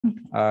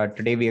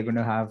Today we are going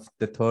to have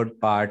the third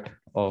part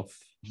of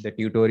the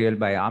tutorial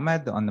by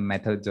Ahmed on the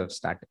methods of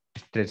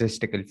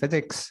statistical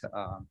physics.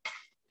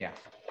 Yeah,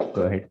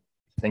 go ahead.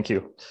 Thank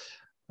you.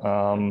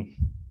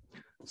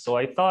 So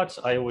I thought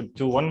I would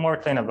do one more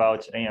thing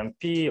about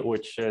AMP,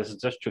 which is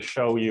just to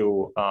show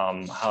you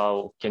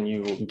how can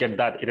you get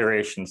that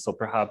iteration. So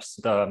perhaps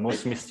the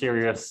most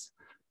mysterious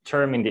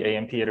term in the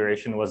AMP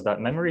iteration was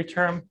that memory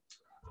term.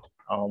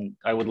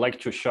 I would like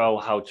to show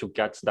how to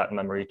get that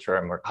memory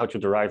term or how to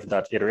derive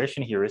that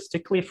iteration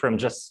heuristically from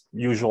just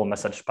usual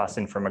message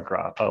passing from a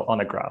graph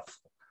on a graph.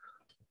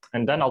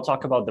 And then I'll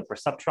talk about the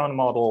perceptron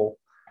model,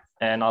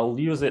 and I'll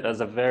use it as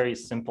a very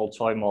simple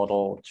toy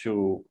model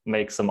to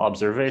make some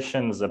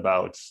observations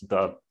about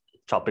the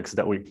topics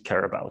that we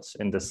care about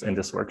in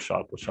this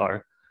workshop, which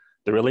are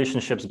the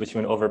relationships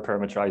between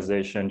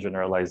overparameterization,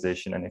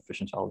 generalization, and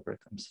efficient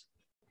algorithms.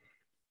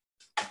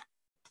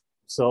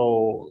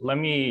 So let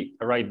me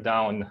write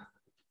down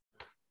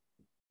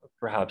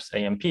perhaps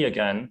AMP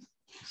again.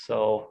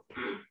 So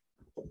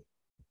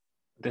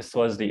this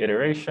was the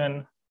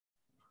iteration.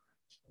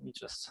 Let me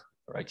just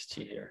write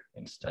T here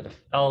instead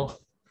of L.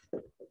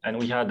 And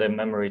we had a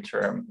memory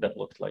term that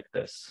looked like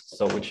this.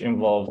 So which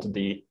involved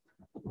the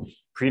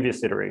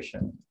previous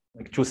iteration,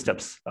 like 2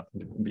 steps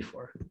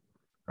before,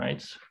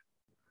 right?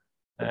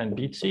 And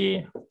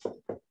BT,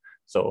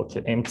 so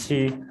okay,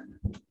 MT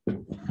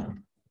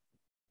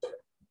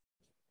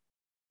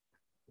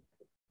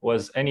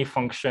was any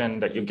function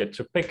that you get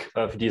to pick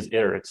of these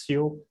iterates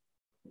U.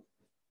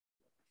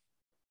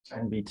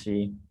 And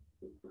BT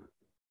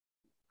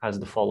has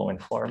the following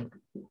form.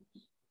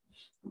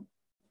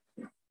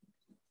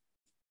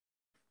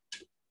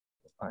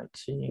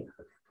 IT.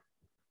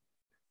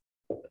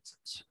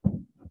 That's it.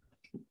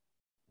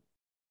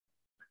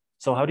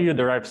 So how do you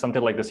derive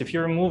something like this? If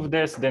you remove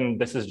this, then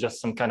this is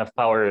just some kind of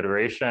power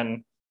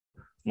iteration,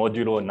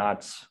 modulo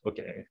not,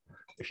 okay.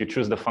 If you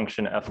choose the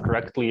function f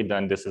correctly,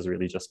 then this is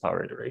really just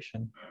power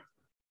iteration.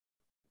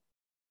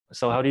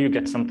 So how do you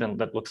get something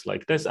that looks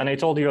like this? And I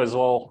told you as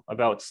well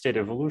about state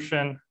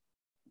evolution.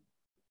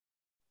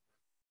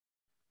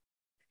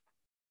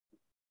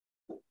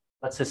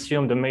 Let's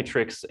assume the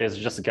matrix is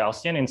just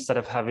Gaussian. Instead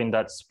of having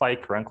that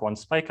spike, rank 1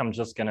 spike, I'm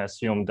just going to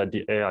assume that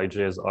the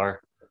aij's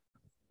are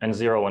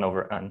n0, 1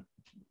 over n.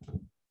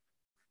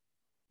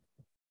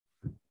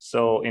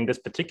 So in this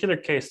particular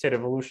case, state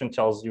evolution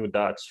tells you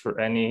that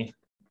for any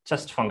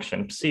test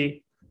function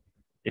psi,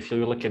 if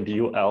you look at the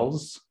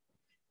ULs,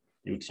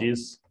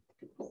 UTs,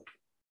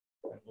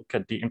 look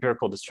at the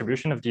empirical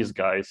distribution of these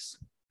guys,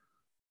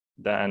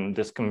 then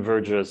this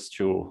converges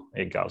to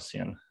a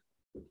Gaussian.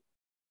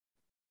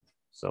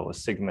 So a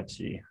sigma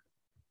T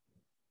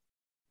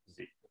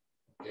Z.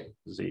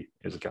 Z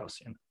is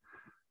Gaussian.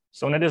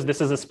 So notice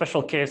this is a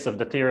special case of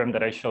the theorem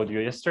that I showed you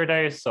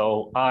yesterday.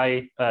 So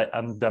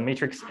the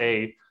matrix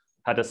A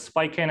had a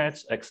spike in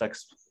it, XX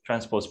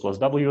transpose plus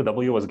W.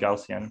 W was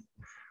Gaussian.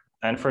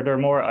 And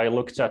furthermore, I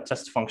looked at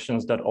test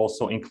functions that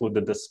also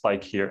included the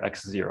spike here,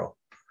 X0,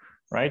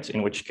 right?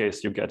 In which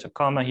case you get a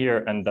comma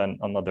here and then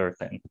another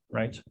thing,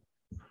 right?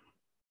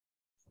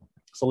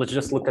 So let's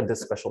just look at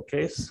this special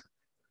case,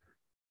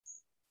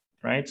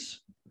 right?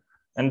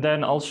 And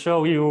then I'll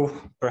show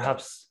you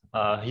perhaps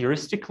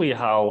heuristically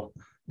how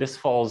this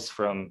falls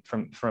from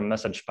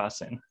message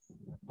passing.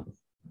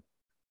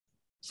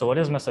 So what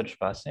is message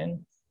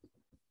passing?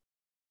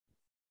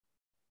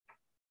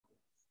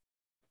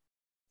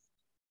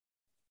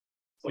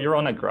 So you're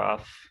on a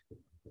graph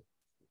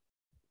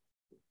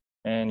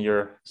and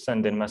you're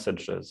sending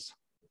messages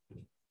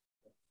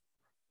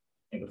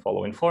in the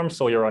following form.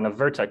 So you're on a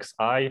vertex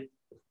I,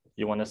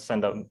 you want to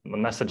send a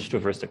message to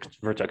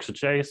vertex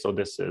J. So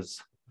this is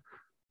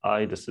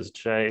I, this is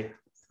J.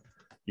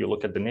 You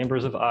look at the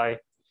neighbors of I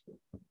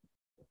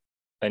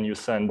and you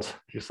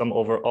sum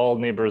over all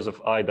neighbors of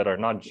I that are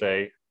not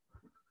J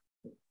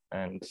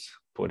and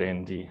put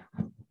in the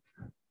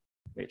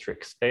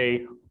matrix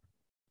A.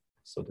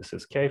 So this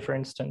is K, for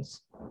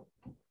instance.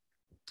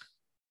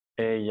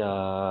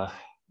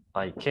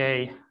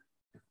 IK,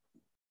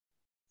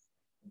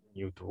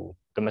 you do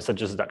the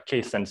messages that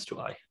K sends to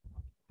I.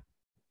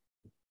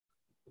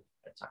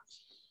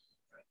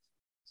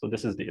 So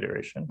this is the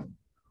iteration.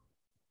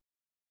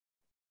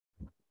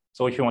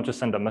 So if you want to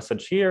send a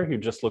message here, you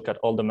just look at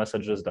all the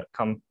messages that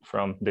come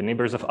from the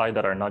neighbors of I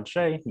that are not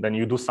J, then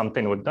you do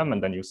something with them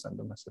and then you send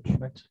the message,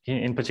 right?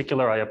 In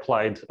particular, I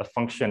applied a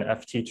function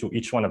ft to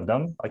each one of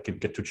them. I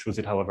could get to choose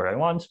it however I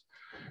want.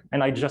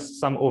 And I just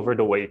sum over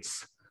the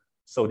weights.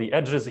 So the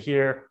edges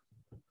here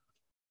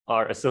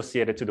are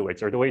associated to the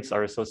weights, or the weights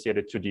are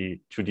associated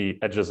to the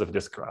edges of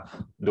this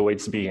graph, the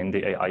weights being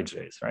the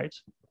aij's, right?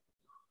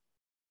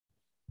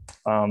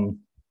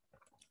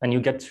 And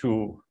you get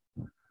to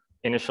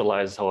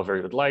initialize however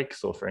you would like.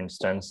 So for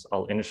instance,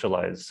 I'll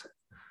initialize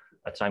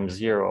at time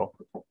 0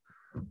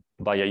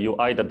 by a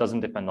UI that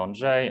doesn't depend on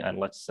J, and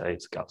let's say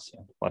it's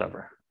Gaussian,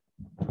 whatever.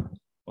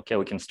 Okay,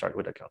 we can start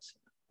with a Gaussian.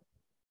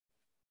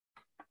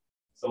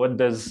 So what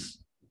does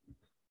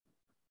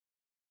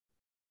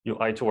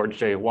UI toward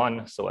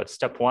J1? So at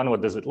step 1,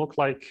 what does it look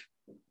like?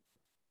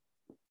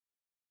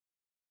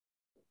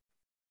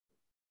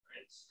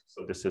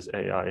 So this is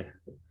AI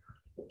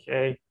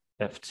K,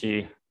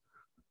 FT,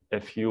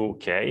 FU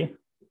K,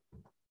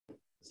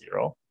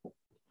 0.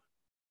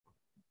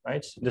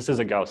 Right? This is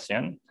a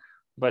Gaussian,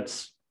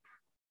 but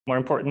more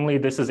importantly,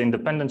 this is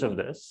independent of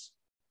this,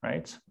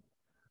 right?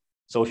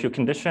 So if you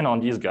condition on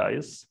these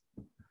guys,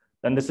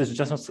 then this is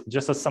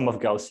just a sum of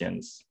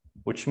Gaussians,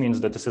 which means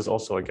that this is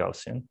also a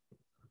Gaussian.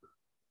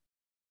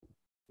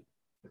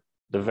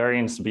 The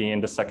variance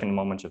being the second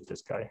moment of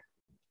this guy.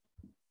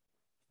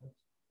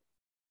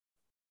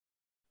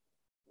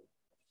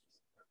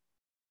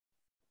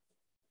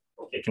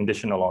 Okay,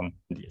 conditional on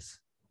these,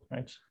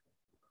 right?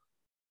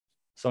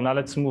 So now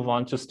let's move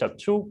on to step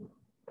 2.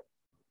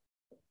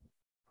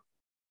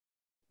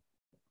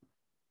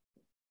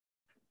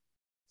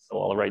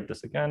 So I'll write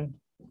this again.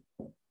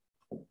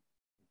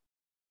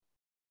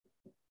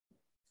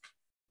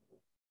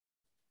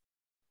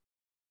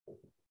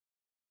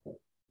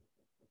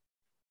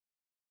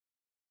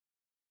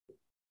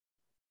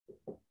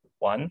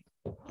 One.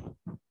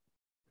 All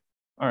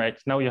right,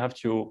 now you have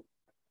to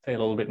pay a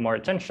little bit more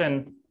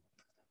attention.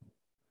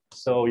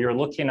 So you're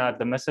looking at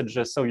the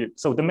messages.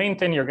 So the main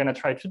thing you're going to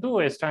try to do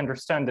is to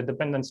understand the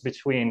dependence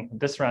between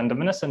this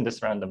randomness and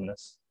this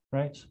randomness,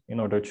 right? In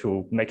order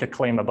to make a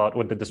claim about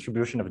what the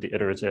distribution of the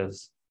iterates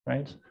is,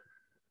 right?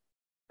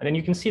 And then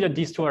you can see that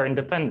these two are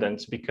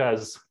independent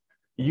because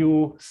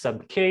u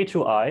sub k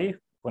to I,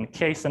 when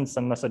k sends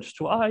some message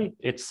to I,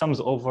 it sums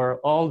over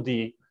all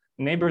the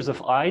neighbors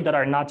of I that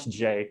are not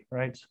j,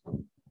 right?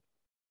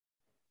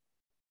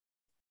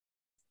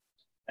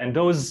 And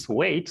those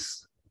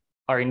weights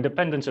are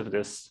independent of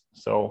this.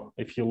 So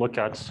if you look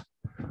at,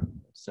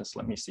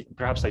 let me see,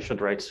 perhaps I should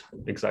write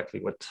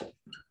exactly what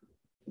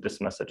this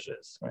message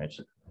is, right?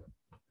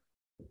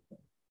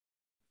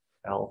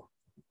 L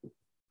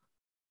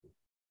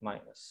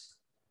minus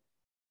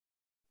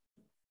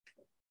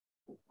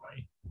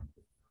Y.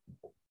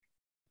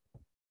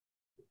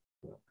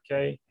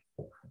 Okay.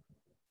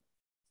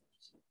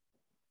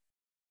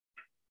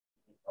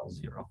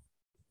 L0.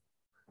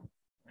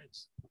 Right.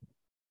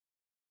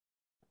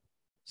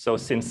 So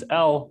since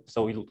L,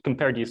 so we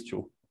compare these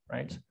two,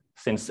 right?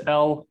 Since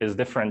L is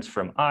different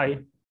from I,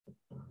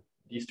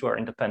 these two are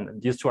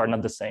independent. These two are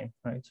not the same,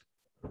 right?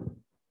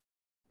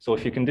 So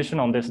if you condition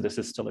on this, this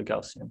is still a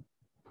Gaussian.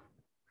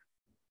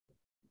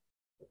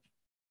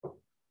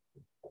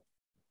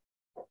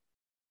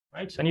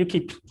 Right, and you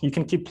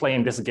can keep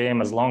playing this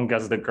game as long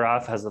as the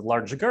graph has a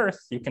large girth.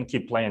 You can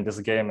keep playing this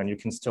game and you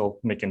can still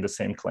making the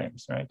same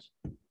claims, right?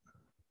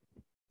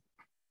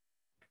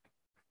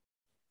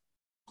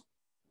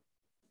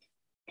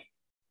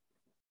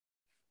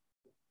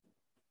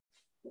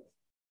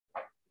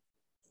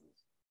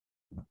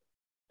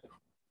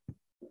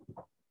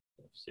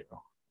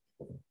 Zero.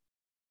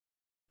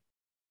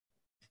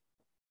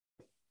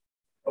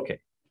 Okay.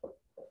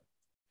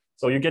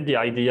 So you get the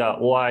idea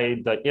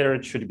why the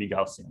iterate should be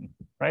Gaussian,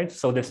 right?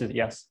 So this is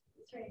yes.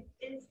 Sorry.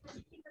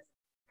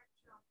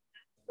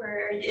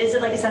 Is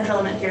it like a central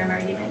limit theorem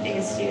argument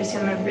because you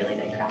assume a really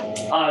big graph?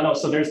 No,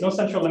 so there's no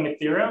central limit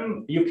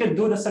theorem. You could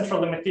do the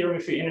central limit theorem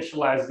if you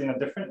initialize in a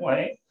different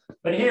way.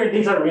 But here,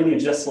 these are really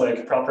just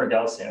like proper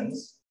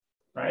Gaussians,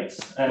 right?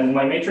 And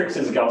my matrix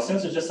is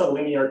Gaussians. It's just a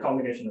linear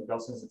combination of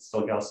Gaussians. It's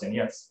still Gaussian,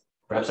 yes.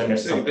 Perhaps I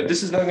missed something. But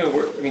this is not going to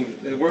work. I mean,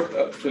 it worked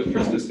up for the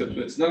first step, but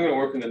it's not going to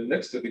work in the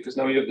next step because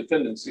now you have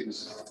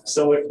dependencies.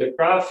 So if the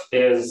graph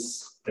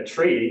is a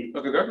tree.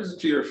 Okay, graph is a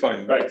tree, you're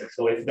fine. Right.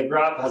 So if the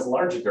graph has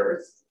large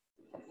girth,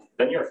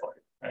 then you're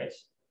fine, right?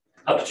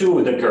 Up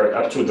to the girth,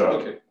 up to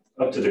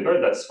the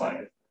girth, that's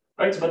fine,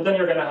 right? But then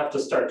you're going to have to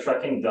start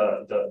tracking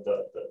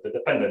the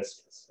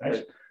dependencies,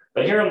 right?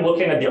 But here I'm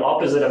looking at the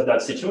opposite of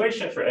that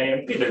situation for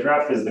AMP. The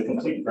graph is the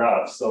complete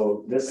graph,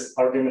 so this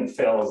argument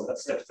fails at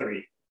step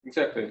 3.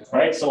 Exactly.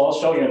 Right, so I'll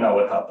show you now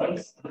what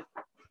happens.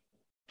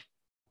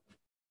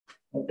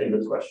 Okay,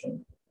 good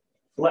question.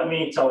 Let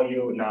me tell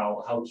you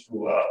now how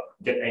to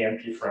get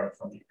AMP from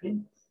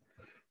VP.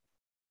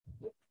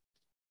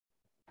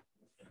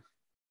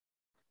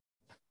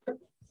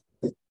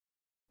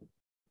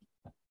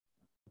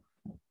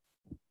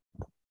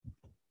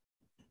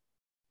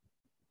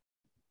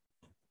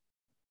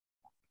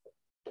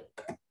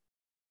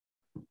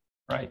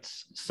 Right,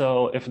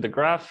 so if the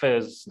graph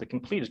is the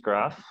complete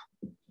graph,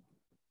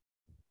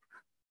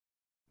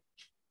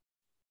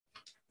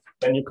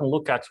 then you can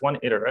look at one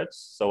iterate,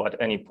 so at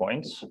any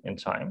point in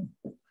time,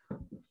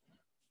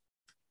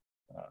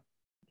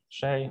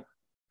 j,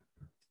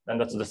 and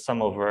that's the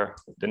sum over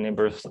the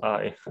neighbors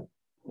I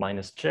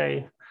minus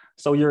j.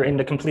 So you're in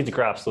the complete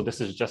graph, so this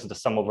is just the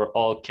sum over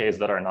all k's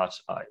that are not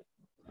I.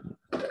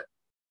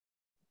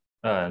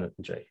 And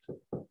j.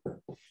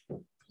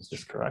 Is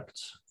this correct?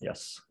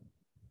 Yes.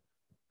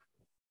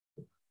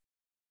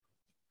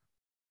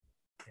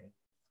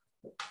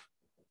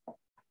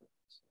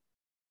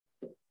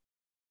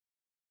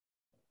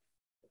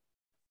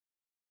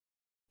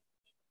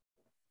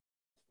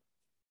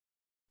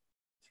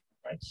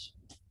 Right.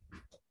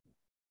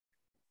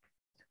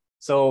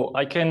 So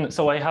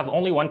I have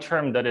only one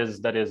term that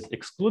is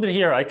excluded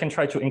here. I can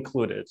try to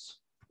include it.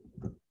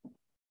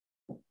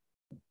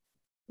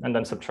 and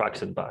then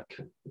subtract it back.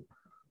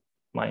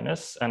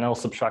 Minus, and I'll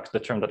subtract the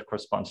term that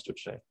corresponds to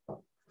j.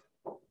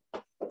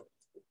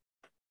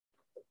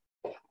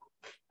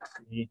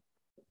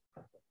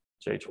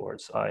 J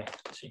towards I,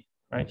 t,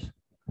 right?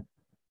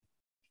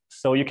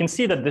 So you can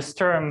see that this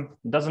term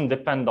doesn't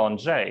depend on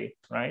j,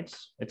 right?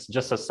 It's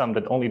just a sum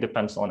that only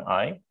depends on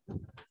I.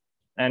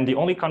 And the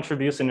only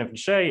contribution of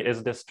j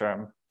is this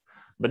term.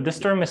 But this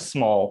term is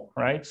small,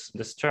 right?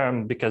 This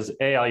term, because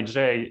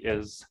aij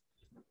is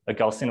a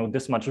Gaussian with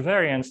this much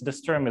variance,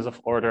 this term is of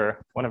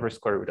order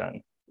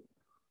 1/√n.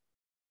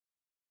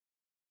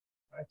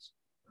 Right?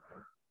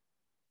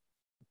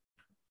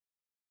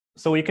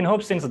 So we can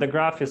hope, since the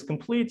graph is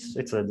complete,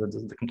 it's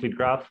the complete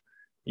graph,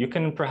 you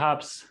can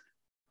perhaps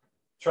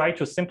try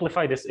to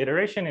simplify this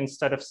iteration.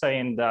 Instead of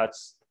saying that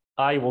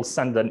I will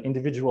send an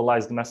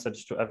individualized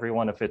message to every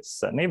one of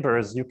its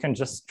neighbors, you can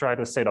just try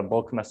to send a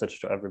bulk message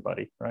to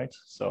everybody, right?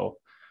 So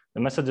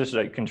the messages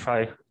that you can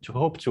try to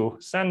hope to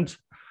send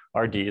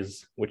are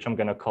these, which I'm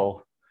gonna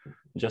call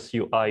just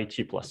ui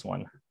t plus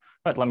 1.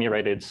 But let me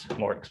write it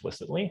more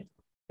explicitly.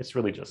 It's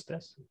really just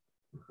this.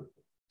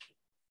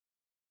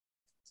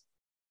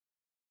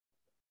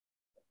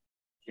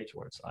 K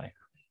towards I,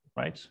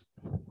 right?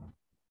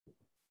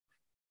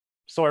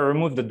 So I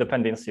removed the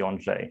dependency on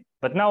j.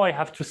 But now I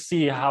have to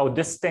see how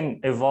this thing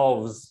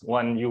evolves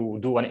when you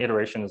do an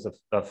iterations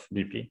of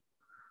BP.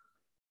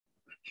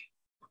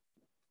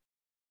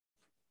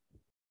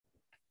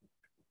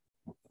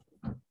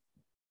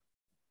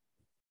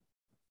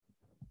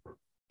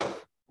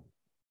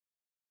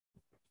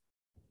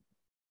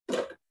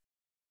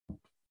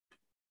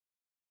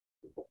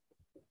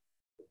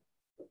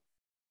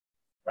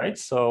 Right,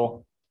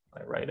 so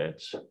I write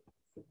it.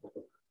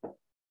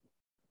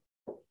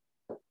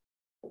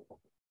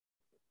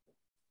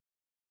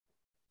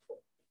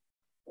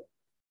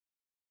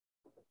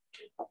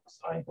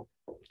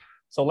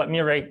 So let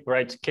me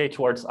write k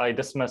towards I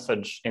this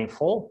message in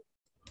full.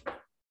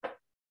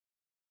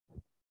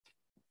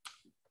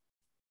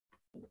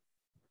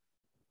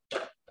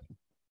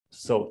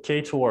 So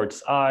k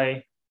towards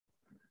I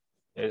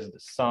is the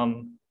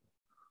sum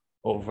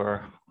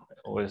over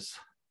always.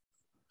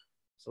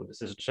 So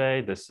this is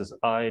j, this is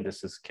I,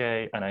 this is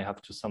k, and I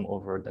have to sum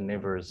over the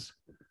neighbors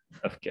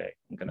of k.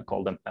 I'm gonna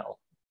call them L.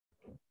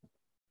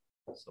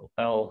 So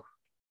L,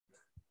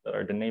 that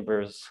are the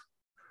neighbors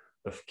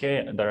of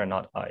k that are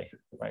not I,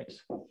 right?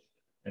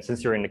 And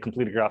since you're in the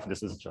complete graph,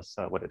 this is just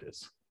what it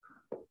is.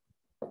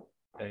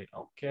 A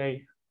L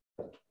K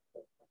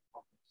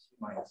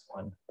minus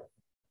 1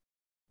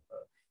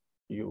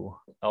 U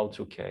L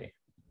to K.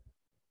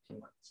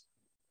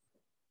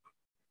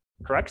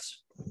 Correct?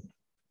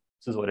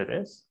 This is what it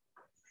is.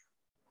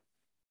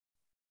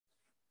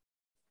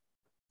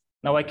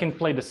 Now I can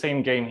play the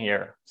same game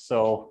here.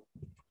 So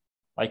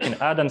I can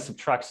add and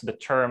subtract the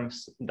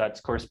terms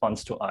that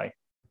corresponds to I.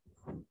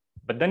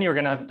 But then you're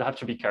gonna have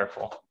to be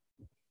careful.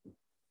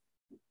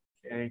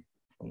 Okay,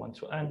 from 1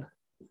 to n,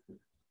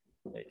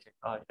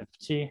 AKI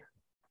ft,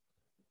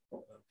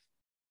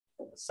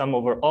 sum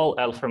over all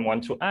L from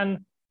 1 to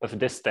n of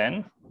this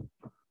 10,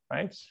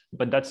 right?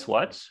 But that's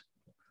what?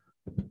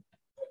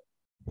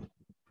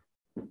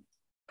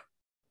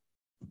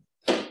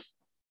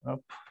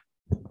 Up.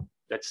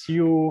 That's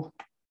U,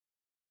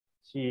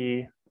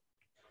 T,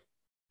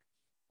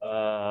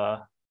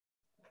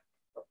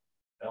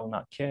 L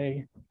not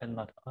K, N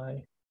not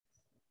I.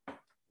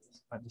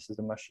 This is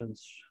the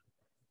message.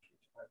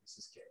 This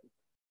is K.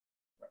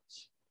 Right.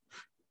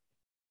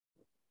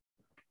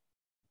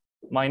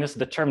 Minus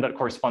the term that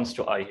corresponds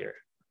to I here.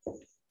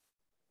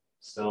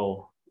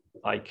 So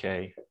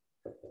IK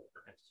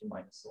ft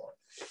minus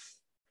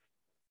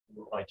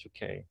 1. I to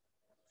K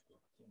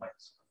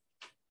minus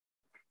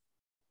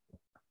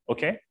 1.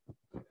 Okay.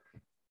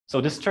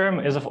 So this term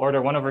is of order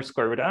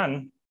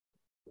 1/√n.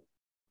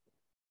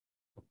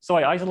 So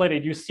I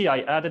isolated, you see, I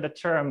added the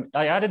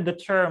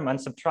term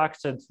and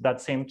subtracted that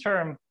same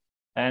term,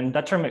 and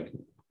that term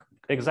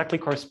exactly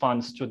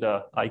corresponds to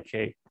the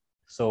IK.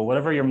 So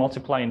whatever you're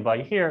multiplying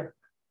by here,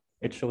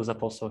 it shows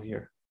up also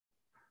here.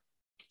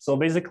 So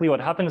basically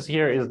what happens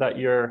here is that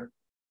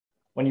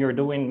when you're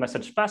doing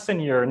message passing,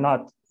 you're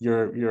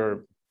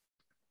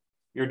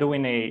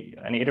doing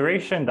an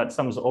iteration that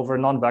sums over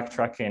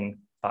non-backtracking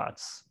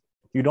paths.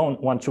 You don't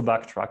want to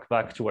backtrack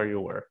back to where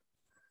you were.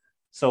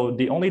 So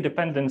the only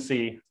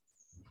dependency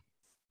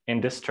in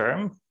this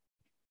term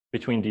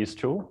between these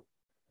two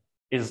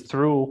is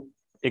through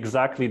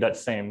exactly that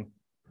same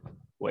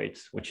weight,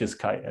 which is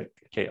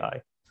Ki,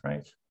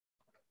 right?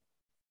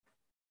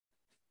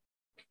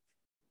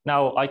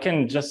 Now I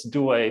can just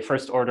do a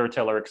first order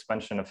Taylor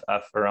expansion of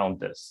F around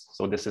this.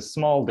 So this is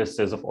small, this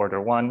is of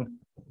order 1,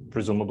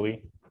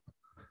 presumably.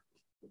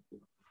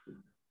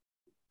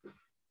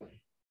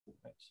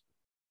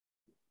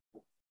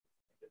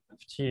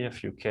 T,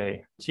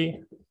 Fuk,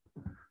 T.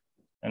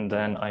 And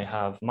then I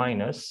have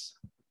minus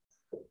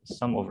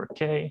sum over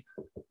K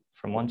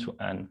from 1 to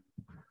n.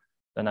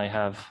 Then I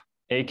have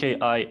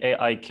AKI,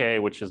 AIK,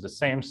 which is the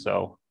same.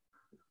 So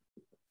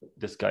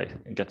this guy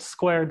gets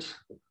squared.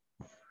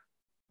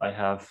 I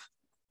have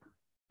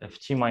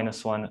ft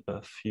minus 1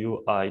 of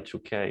ui to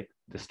k,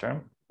 this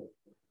term.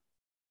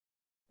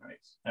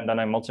 Right. And then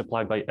I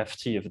multiply by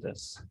ft of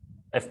this,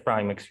 f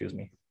prime, excuse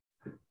me,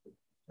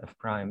 f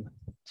prime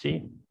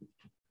t.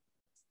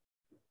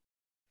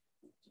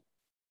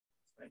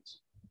 Right.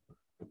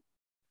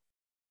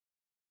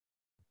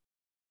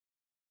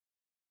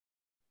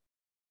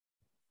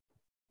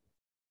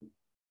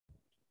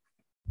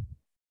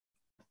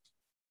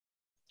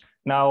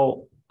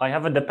 Now, I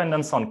have a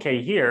dependence on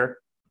k here.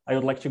 I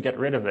would like to get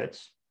rid of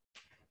it,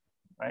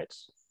 right?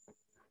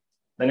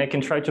 Then I can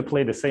try to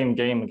play the same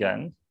game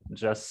again,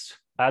 just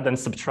add and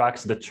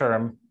subtract the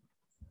term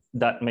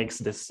that makes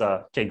this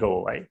k go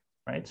away,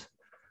 right?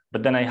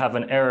 But then I have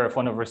an error of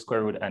 1 over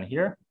square root n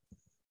here.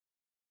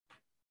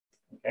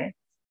 Okay.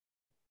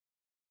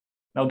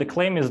 Now the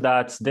claim is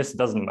that this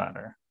doesn't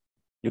matter.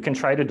 You can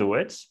try to do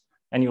it,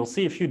 and you'll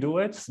see if you do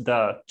it,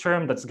 the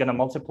term that's going to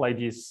multiply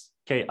these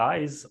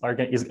ki's are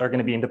going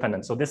to be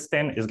independent. So this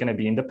 10 is going to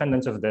be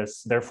independent of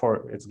this.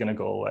 Therefore, it's going to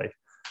go away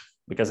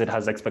because it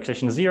has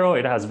expectation 0.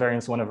 It has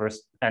variance 1 over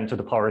n to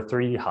the power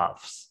 3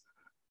 halves.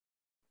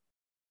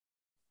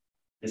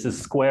 This is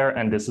square,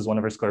 and this is 1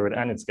 over square root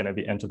n. It's going to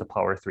be n to the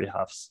power 3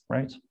 halves,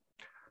 right?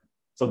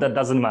 So that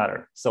doesn't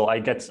matter. So I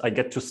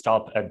get to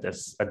stop at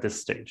this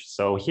stage.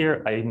 So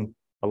here I'm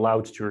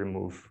allowed to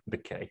remove the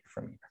k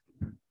from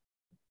here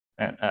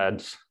and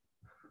add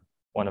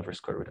 1 over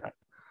square root n.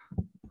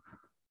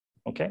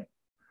 Okay.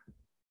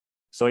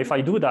 So if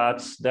I do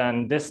that,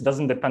 then this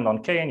doesn't depend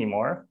on k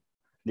anymore.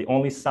 The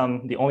only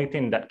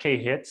thing that k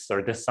hits,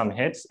 or this sum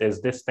hits,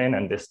 is this thing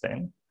and this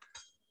thing,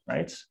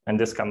 right? And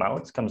this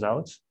comes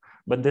out.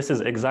 But this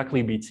is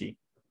exactly bt,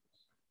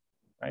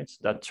 right?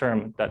 That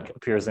term that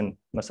appears in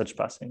message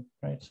passing,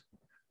 right?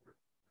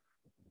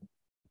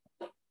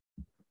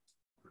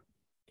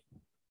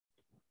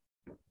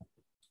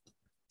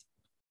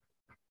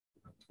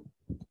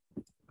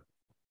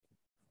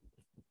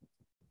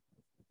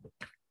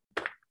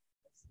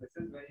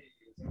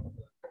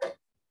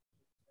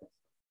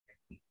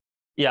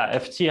 Yeah,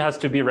 ft has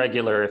to be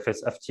regular. If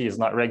it's ft is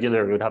not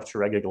regular, we would have to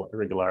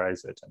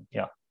regularize it. And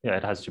yeah,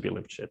 it has to be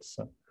Lipschitz.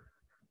 So.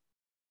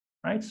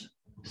 Right.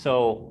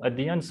 So at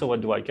the end, so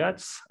what do I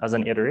get? As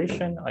an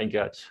iteration, I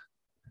get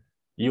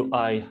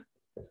ui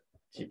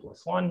t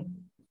plus 1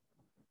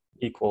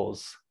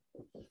 equals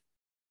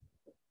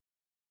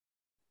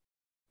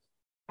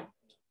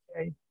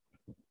k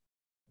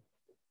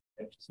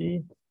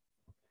ft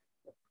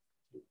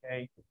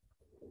k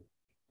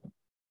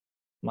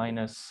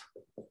minus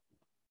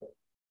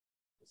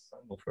sum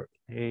over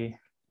k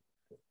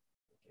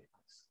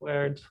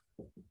squared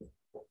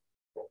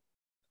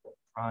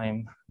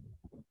prime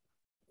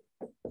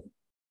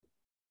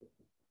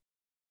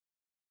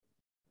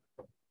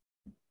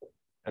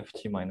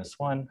ft minus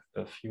 1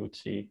 of ut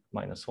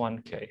minus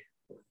 1k,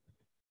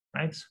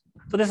 right?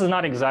 So this is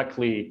not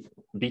exactly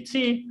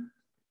bt,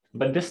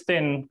 but this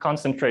thing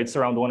concentrates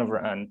around 1 over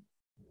n.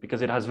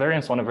 Because it has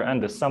variance 1 over n,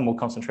 the sum will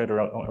concentrate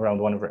around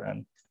 1 over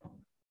n.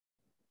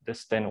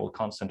 This thing will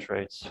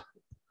concentrate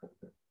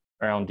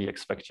around the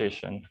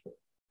expectation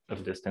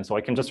of this thing. So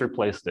I can just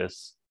replace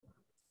this.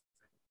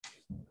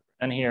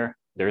 And here,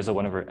 there is a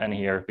 1 over n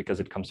here because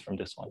it comes from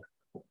this one.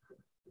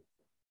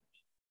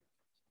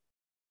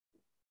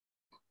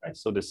 Right,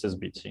 so this is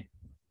bt.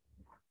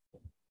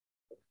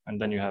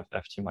 And then you have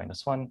ft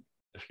minus 1,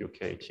 uk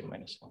t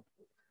minus 1.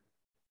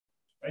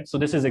 Right, so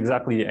this is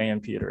exactly the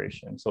AMP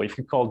iteration. So if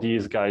you call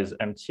these guys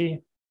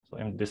mt,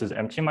 so this is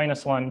mt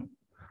minus 1,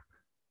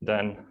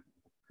 then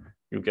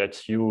you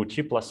get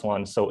ut plus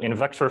 1. So in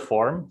vector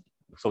form,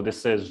 so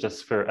this is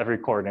just for every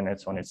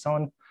coordinate on its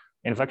own.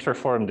 In vector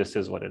form, this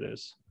is what it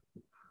is.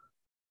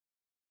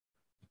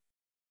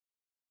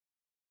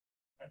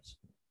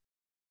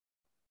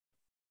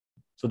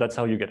 So that's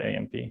how you get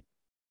AMP.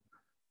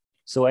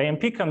 So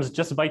AMP comes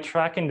just by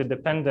tracking the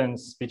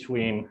dependence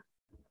between,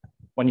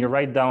 when you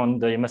write down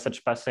the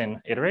message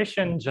passing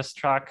iteration, just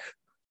track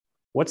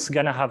what's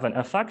gonna have an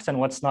effect and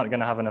what's not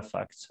gonna have an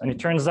effect. And it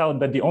turns out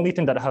that the only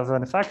thing that have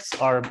an effect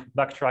are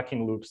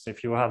backtracking loops.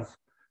 If you have,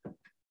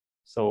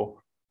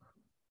 so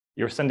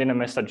you're sending a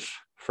message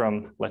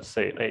from, let's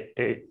say,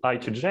 I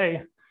to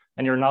J,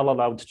 and you're not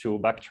allowed to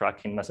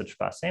backtrack in message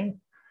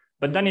passing.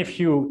 But then if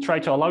you try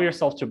to allow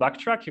yourself to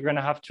backtrack, you're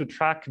gonna have to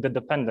track the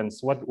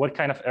dependence. What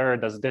kind of error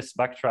does this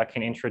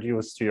backtracking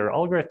introduce to your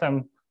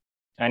algorithm?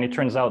 And it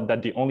turns out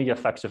that the only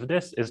effect of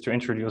this is to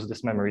introduce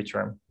this memory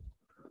term,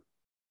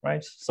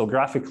 right? So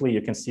graphically,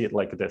 you can see it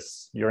like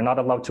this. You're not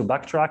allowed to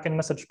backtrack in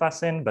message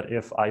passing, but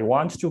if I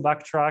want to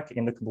backtrack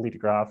in the complete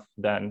graph,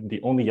 then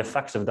the only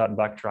effect of that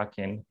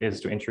backtracking is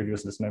to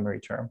introduce this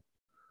memory term,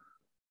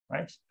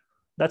 right?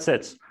 That's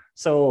it.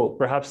 So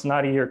perhaps,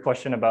 Nadi, your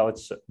question about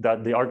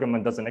that the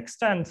argument doesn't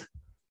extend,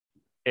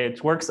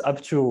 it works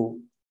up to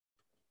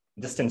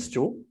distance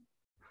 2,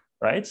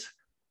 right?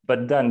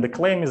 But then the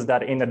claim is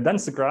that in a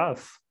dense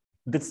graph,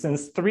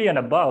 distance 3 and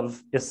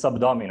above is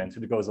subdominant,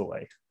 it goes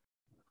away.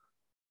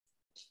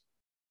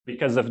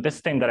 Because of this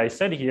thing that I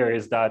said here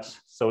is that,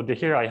 so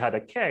here I had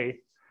a k,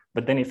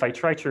 But then if I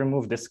try to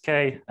remove this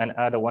k and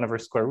add a 1 over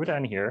square root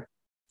n here,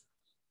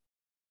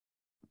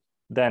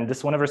 then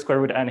this 1 over square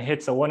root n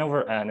hits a 1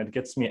 over n. It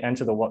gets me n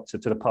to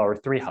the power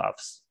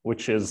 3/2,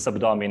 which is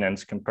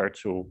subdominant compared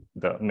to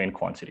the main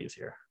quantities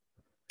here.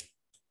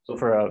 So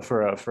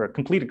for a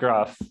complete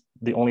graph,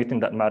 the only thing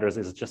that matters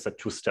is just a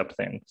two-step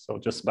thing. So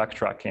just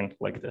backtracking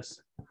like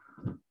this.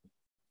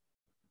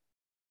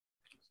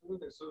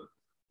 Okay, so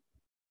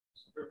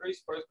for a very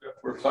sparse graph,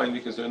 we're fine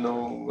because there are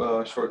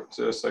no short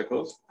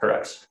cycles.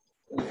 Correct.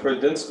 For a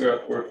dense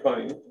graph, we're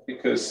fine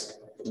because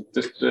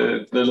just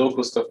the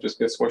local stuff just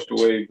gets washed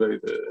away by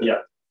the.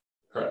 Yeah,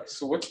 correct.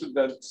 So what's the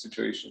bad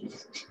situation?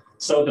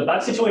 So the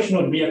bad situation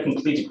would be a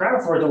complete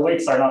graph where the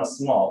weights are not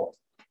small.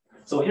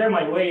 So here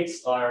my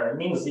weights are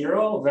mean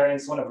 0,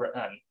 variance 1 over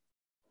n.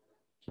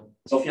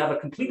 So if you have a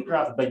complete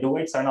graph, but the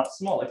weights are not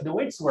small, if the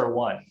weights were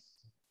 1,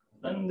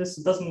 then this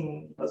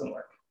doesn't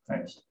work,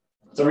 right?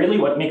 So really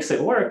what makes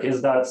it work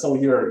is that, so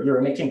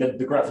you're making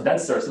the graph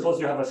denser. Suppose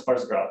you have a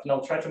sparse graph. Now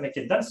try to make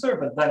it denser,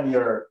 but then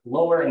you're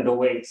lowering the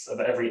weights of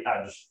every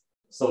edge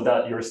so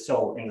that you're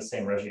still in the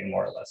same regime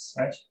more or less,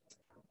 right?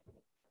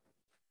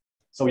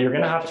 So you're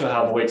gonna have to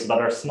have weights that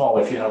are small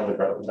if you have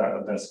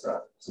the dense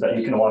graph so that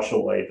you can wash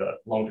away the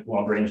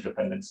long range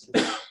dependencies.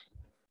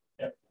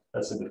 Yeah,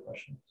 that's a good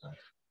question.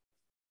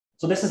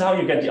 So this is how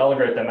you get the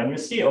algorithm, and you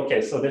see,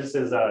 okay, so this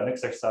is an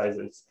exercise.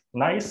 It's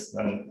nice,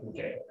 and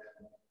okay.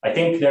 I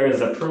think there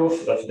is a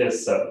proof of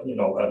this, a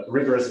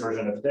rigorous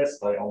version of this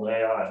by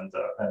Alaoui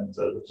and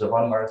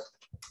Javanmar,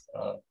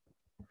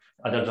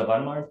 Adel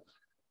Javanmar.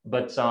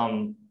 But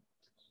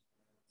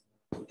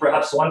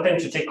perhaps one thing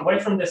to take away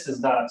from this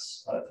is that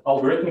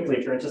algorithmically,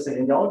 if you're interested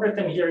in the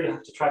algorithm, here you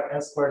have to track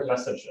n squared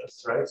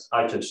messages, right?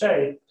 I to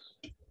j,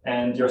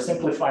 and you're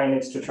simplifying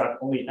it to track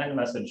only n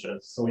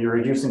messages. So you're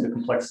reducing the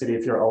complexity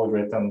of your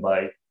algorithm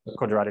by a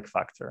quadratic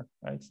factor,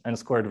 right? N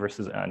squared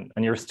versus n,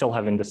 and you're still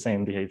having the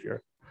same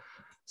behavior.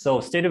 So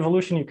state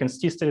evolution, you can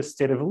see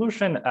state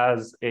evolution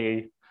as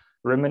a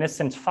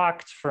reminiscent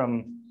fact from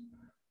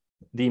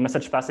the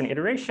message passing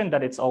iteration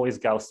that it's always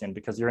Gaussian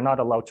because you're not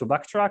allowed to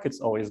backtrack,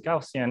 it's always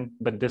Gaussian,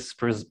 but this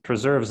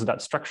preserves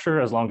that structure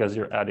as long as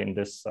you're adding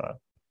this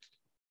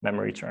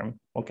memory term.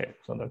 Okay,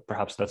 so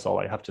perhaps that's all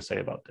I have to say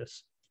about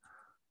this.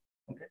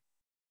 Okay.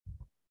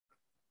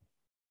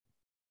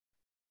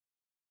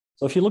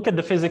 So if you look at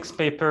the physics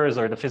papers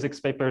or the physics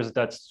papers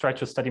that try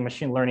to study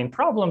machine learning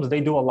problems, they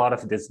do a lot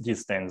of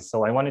these things.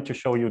 So I wanted to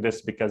show you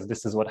this because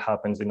this is what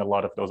happens in a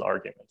lot of those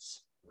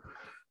arguments.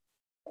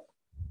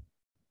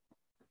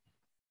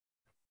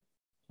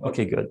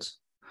 Okay, good.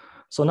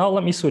 So now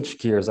let me switch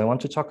gears. I want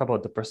to talk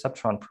about the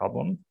perceptron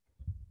problem.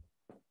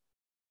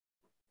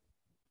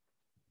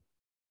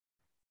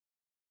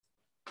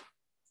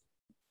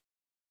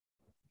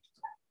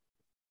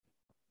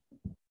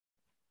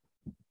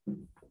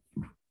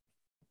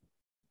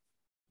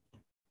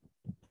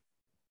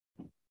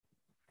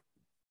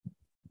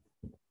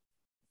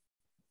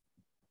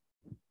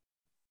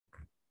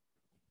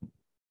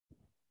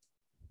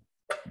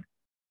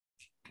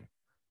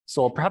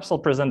 So perhaps I'll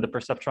present the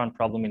perceptron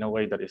problem in a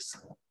way that is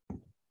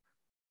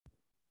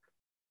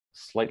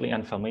slightly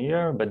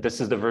unfamiliar, but this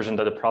is the version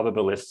that the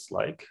probabilists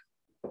like.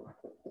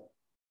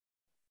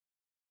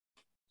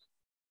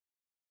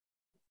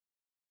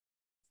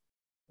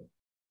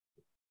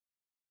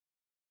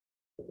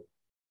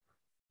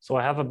 So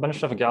I have a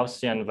bunch of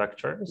Gaussian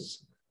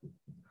vectors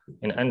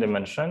in n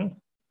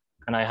dimension,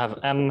 and I have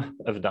m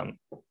of them.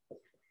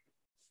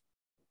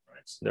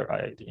 Right, so they're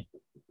IID.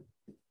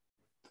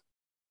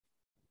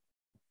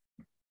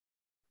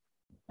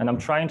 And I'm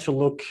trying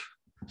to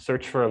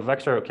search for a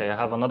vector. Okay, I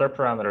have another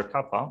parameter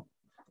kappa.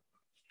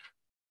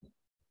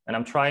 And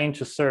I'm trying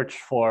to search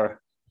for,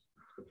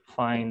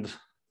 find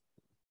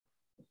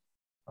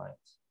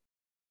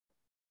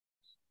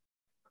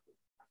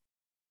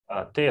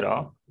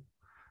theta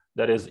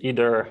that is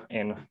either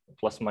in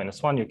plus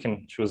minus 1. You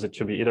can choose it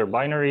to be either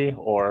binary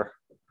or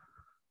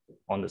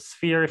on the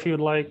sphere if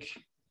you'd like,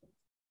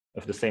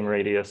 of the same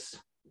radius,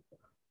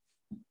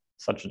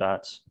 such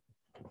that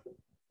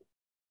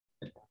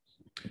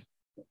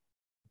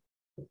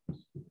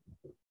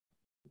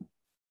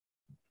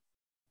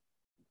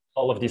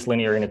all of these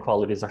linear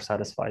inequalities are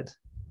satisfied.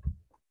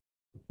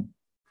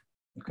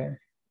 Okay.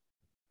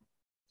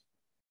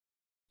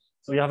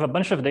 So you have a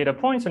bunch of data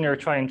points and you're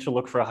trying to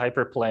look for a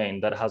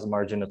hyperplane that has a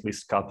margin at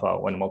least kappa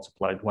when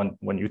multiplied,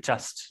 when you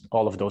test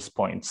all of those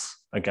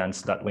points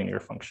against that linear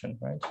function,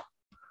 right?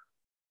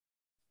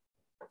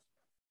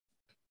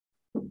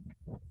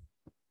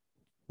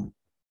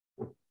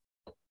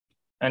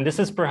 And this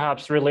is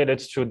perhaps related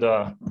to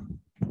the,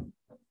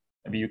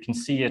 maybe you can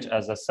see it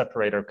as a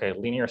separator, okay,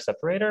 linear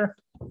separator.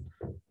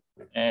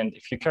 And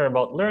if you care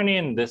about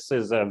learning, this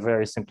is a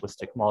very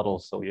simplistic model.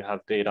 So you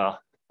have data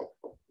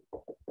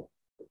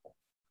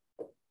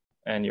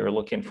and you're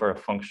looking for a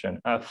function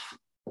f,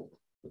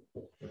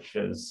 which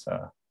is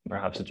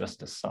perhaps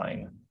just a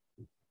sign,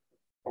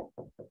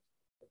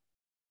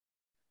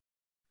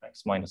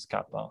 x minus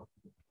kappa.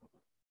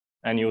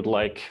 And you would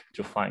like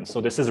to find,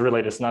 so this is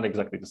related, it's not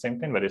exactly the same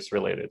thing, but it's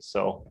related.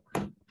 So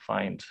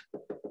find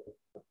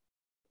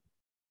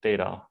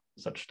data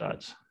such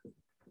that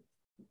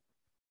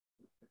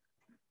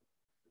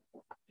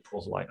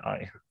equals yi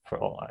for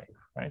all I,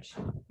 right?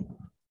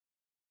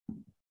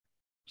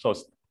 So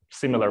it's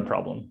similar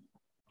problem.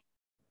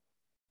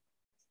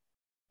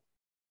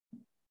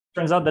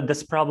 Turns out that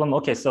this problem,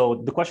 okay, so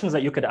the questions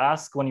that you could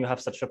ask when you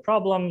have such a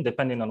problem,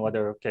 depending on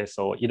whether, okay,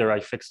 so either I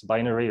fixed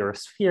binary or a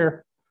sphere,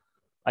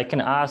 I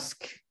can ask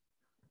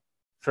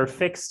for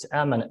fixed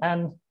m and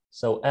n.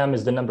 So m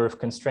is the number of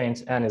constraints,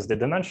 n is the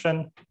dimension.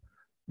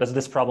 Does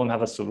this problem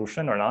have a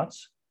solution or not?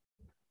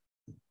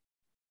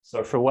 So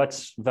for what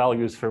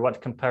values, for what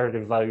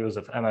comparative values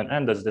of m and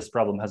n does this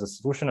problem has a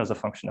solution as a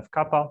function of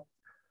kappa?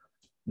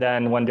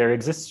 Then when there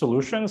exist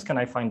solutions, can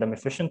I find them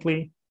efficiently?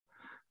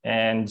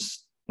 And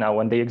now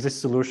when they exist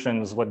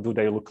solutions, what do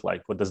they look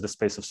like? What does the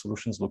space of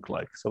solutions look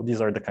like? So these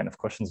are the kind of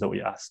questions that we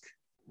ask.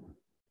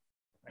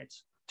 Right.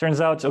 Turns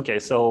out, okay,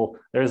 so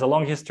there's a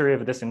long history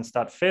of this in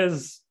stat phys.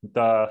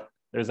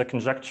 There's a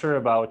conjecture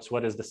about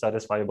what is the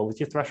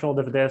satisfiability threshold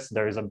of this.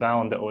 There is a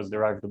bound that was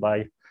derived by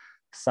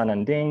Sun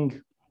and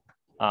Ding,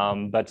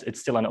 but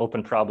it's still an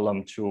open problem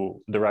to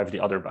derive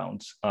the other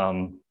bounds.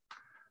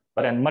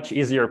 But a much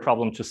easier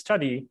problem to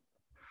study.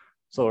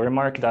 So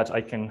remark that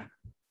I can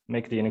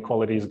make the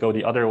inequalities go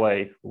the other way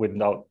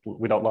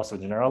without loss of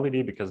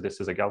generality, because this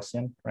is a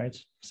Gaussian, right?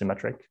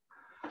 Symmetric.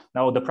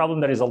 Now, the problem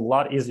that is a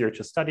lot easier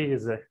to study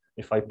is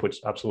if I put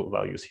absolute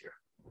values here.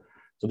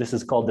 So this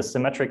is called the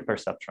symmetric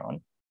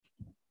perceptron.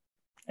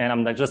 And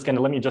I'm just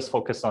gonna, let me just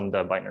focus on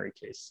the binary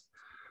case.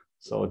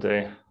 So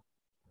the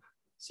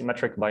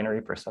symmetric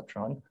binary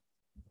perceptron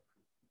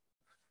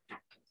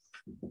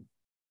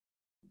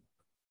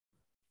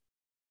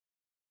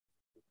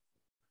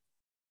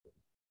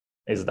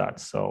is that,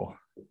 so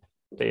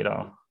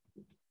data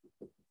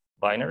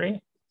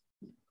binary,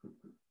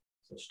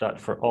 such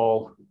that for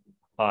all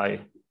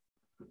I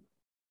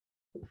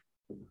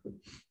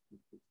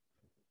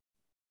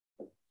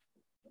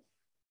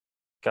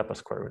kappa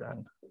square root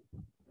n.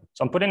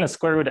 So I'm putting a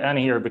square root n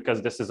here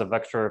because this is a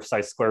vector of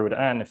size square root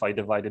n. If I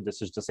divided,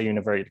 this is just a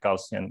univariate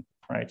Gaussian,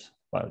 right?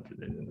 Well,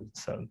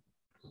 so,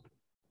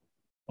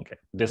 okay,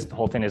 this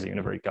whole thing is a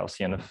univariate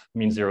Gaussian of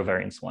mean zero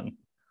variance 1.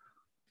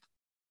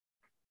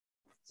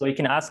 So you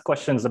can ask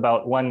questions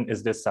about when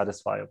is this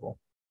satisfiable?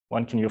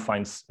 When can you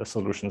find the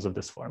solutions of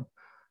this form?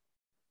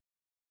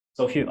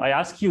 So if I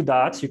ask you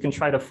that, you can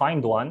try to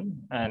find one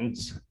and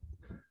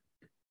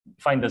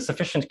find a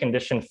sufficient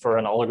condition for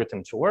an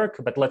algorithm to work,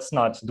 but let's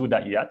not do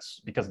that yet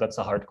because that's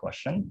a hard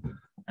question.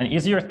 An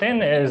easier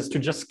thing is to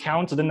just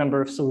count the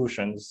number of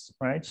solutions,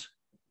 right,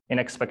 in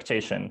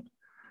expectation.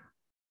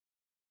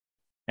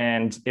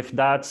 And if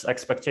that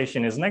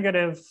expectation is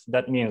negative,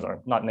 that means,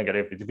 or not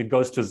negative, if it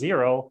goes to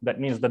 0, that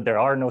means that there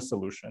are no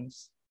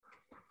solutions.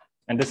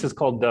 And this is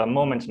called the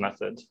moment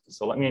method.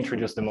 So let me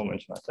introduce the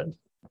moment method.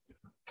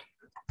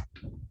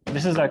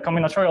 This is a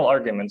combinatorial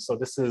argument. So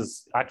this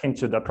is akin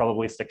to the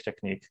probabilistic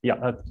technique.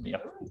 Yeah, yeah.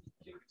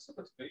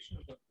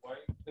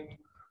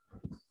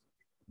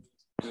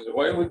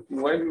 Why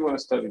do we want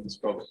to study this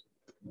problem?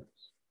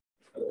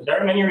 There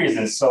are many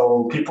reasons.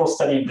 So people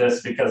study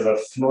this because of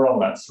neural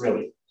nets,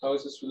 really. How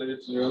is this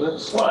related to neural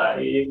nets? Well,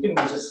 you can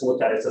just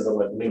look at it as a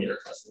linear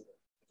classifier.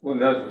 Well,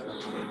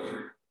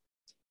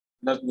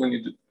 not when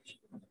you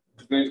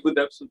put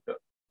the absolute value.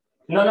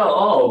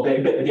 No.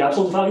 The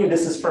absolute value,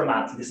 this is for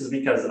math. This is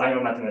because I'm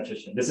a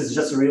mathematician. This is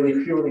just really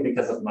purely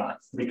because of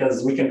math.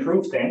 Because we can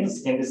prove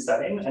things in this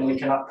setting, and we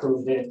cannot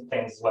prove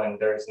things when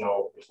there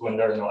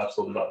are no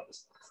absolute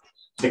values.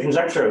 The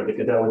conjecture,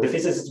 the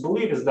physicists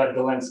believe is that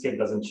the landscape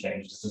doesn't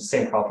change. It's the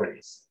same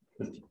properties.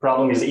 The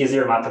problem is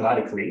easier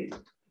mathematically,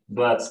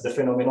 but the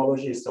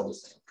phenomenology is still the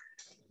same.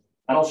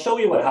 And I'll show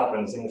you what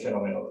happens in the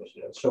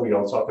phenomenology.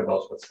 I'll talk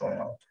about what's going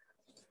on.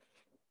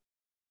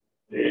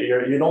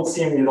 You don't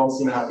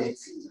seem happy.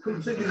 It's a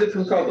completely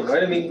different problem,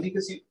 right? I mean,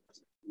 because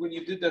when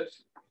you did that,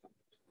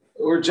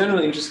 we're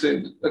generally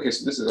interested. Okay,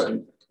 so this is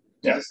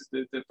this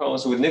is the problem.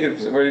 So with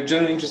negatives, we're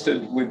generally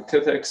interested with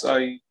theta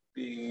xi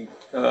being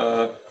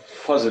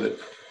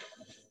positive.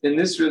 And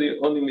this really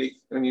only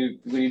when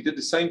you did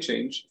the sign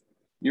change,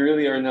 you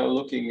really are now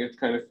looking at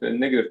kind of a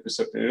negative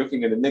perception. You're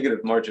looking at a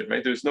negative margin,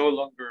 right? There's no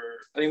longer.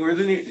 I mean, we're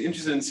really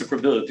interested in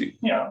separability.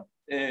 Yeah.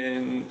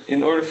 And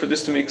in order for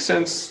this to make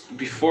sense,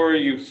 before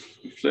you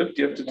flipped,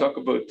 you have to talk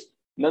about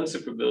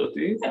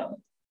non-separability. Yeah.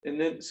 And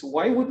then, so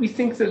why would we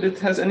think that it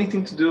has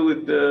anything to do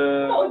with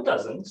the? No, it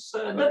doesn't.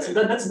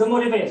 That's the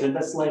motivation.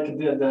 That's like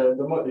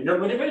your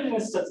motivation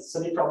is to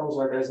study problems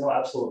where there's no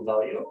absolute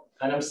value.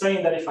 And I'm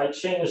saying that if I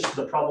change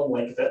the problem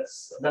like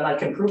this, then I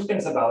can prove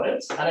things about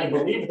it. And I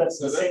believe that's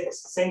the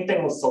same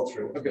thing was still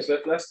true. Okay, so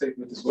that last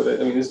statement is what I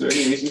mean. Is there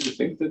any reason to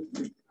think that?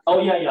 Oh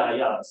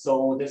yeah.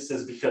 So this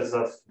is because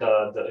of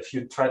the if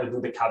you try to do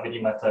the cavity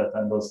method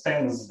and those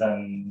things,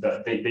 then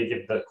they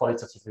give the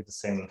qualitatively the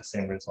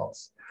same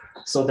results.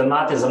 So the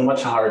math is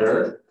much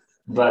harder,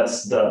 but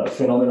the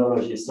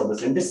phenomenology is still the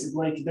same. This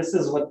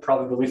is what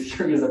probability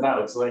theory is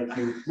about. So like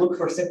you look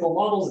for simple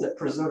models that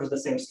preserve the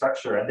same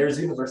structure, and there's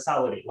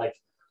universality. Like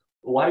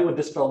why would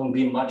this problem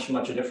be much,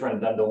 much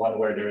different than the one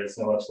where there is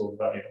no absolute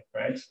value,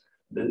 right?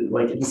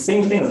 Like the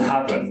same things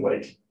happen,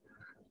 like,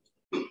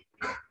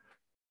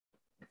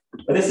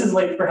 but this is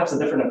like perhaps a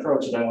different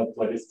approach than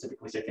what is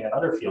typically taken in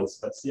other fields.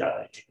 But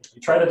yeah, you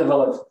try to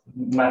develop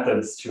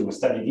methods to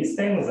study these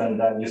things, and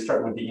then you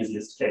start with the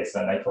easiest case.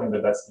 And I find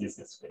that that's the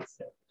easiest case.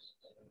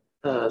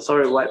 Yeah.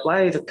 Sorry,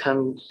 why it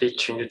can be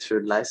changed to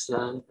less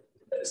than?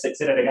 Say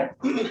that again.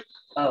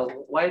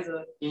 Why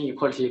the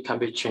inequality can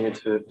be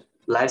changed to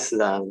less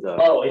than the?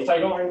 Oh, if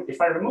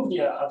I remove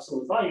the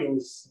absolute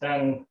values,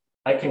 then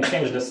I can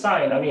change the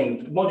sign. I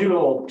mean,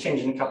 modulo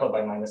changing kappa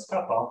by minus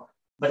kappa.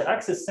 But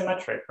X is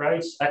symmetric,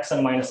 right? X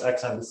and minus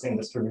X have the same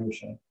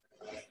distribution.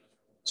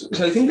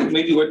 So I think that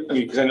maybe what, I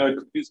mean, because I know it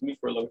confused me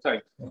for a long time,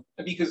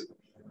 because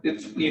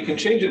you can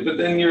change it, but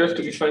then you have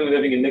to be fine with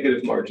having a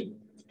negative margin.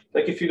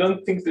 Like if you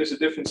don't think there's a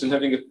difference in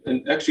having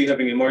actually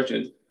having a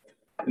margin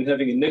and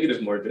having a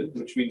negative margin,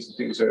 which means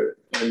things are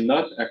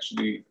not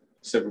actually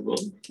severable,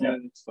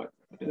 then it's fine.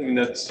 I mean,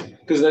 that's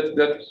because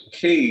that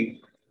K,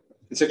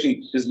 it's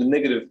actually is the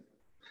negative.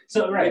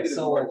 So right,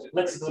 so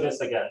let's do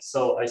this again.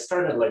 So I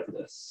started like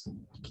this,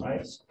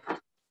 right?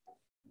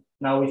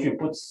 Now if you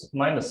put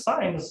minus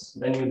signs,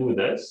 then you do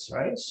this,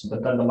 right?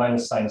 But then the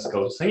minus signs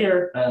goes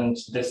here, and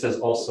this is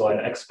also an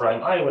X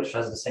prime I, which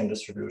has the same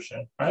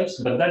distribution, right?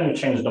 But then you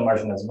change the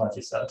margin, as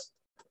Mati said,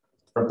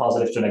 from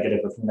positive to negative,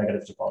 or from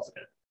negative to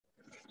positive.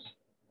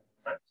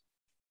 Right?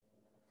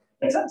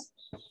 Make sense?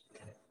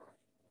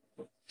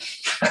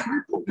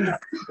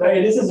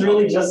 Right, this is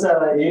really just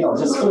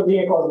just flip the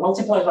inequalities,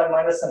 multiply by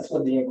minus and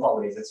flip the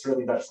inequalities. It's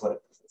really that's what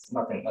it is. It's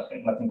nothing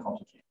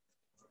complicated.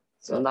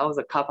 So now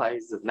the kappa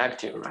is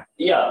negative, right?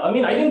 Yeah, I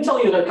mean, I didn't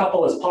tell you that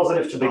couple is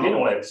positive to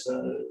begin with.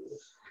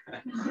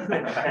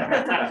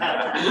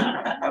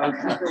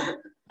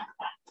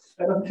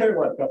 I don't care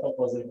what couple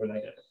positive or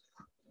negative.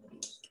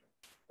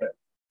 Okay.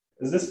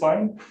 Is this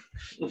fine?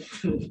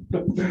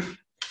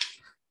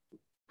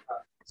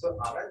 So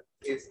Ahmed,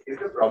 is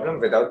the problem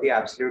without the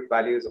absolute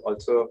values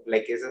also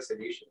like is a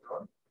solution,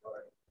 no?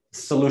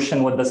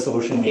 Solution, what does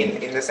solution mean?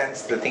 In the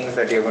sense, the things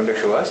that you're going to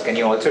show us, can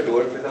you also do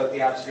it without the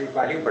absolute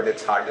value, but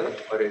it's harder,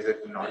 or is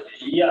it not?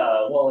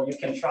 Yeah, well, you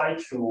can try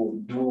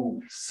to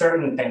do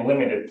certain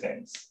limited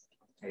things.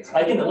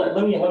 I can let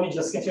me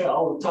just continue.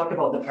 I'll talk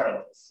about the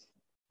parallels.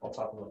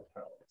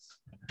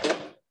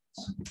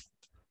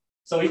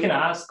 So we can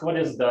ask, when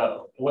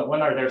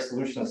are there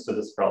solutions to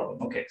this problem?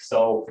 Okay,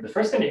 so the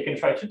first thing you can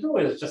try to do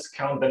is just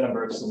count the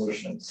number of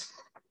solutions.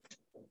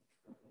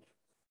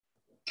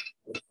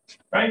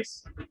 Right?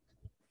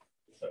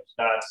 So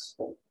that's,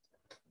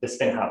 this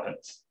thing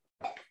happens.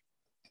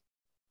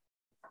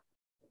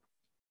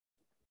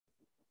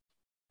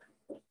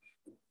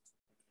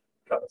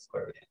 Kappa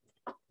squared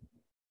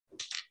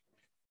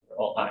for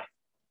all I.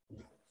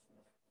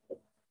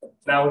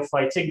 Now, if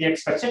I take the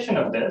expectation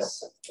of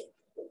this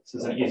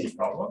is an easy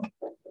problem.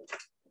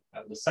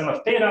 The sum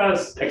of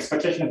thetas,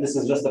 expectation of this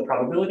is just the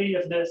probability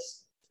of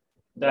this.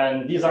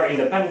 Then these are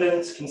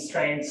independent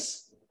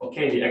constraints.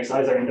 Okay, the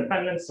xi's are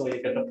independent, so you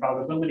get the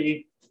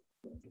probability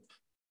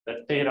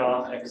that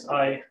theta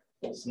xi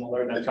is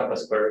smaller than kappa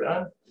squared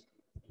n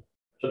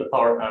to the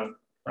power m,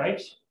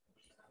 right?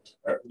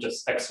 Or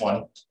just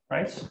x1,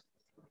 right?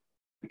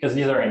 Because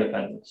these are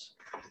independent.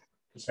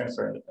 Constraints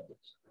are independent.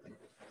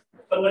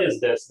 But what is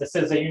this? This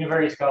is a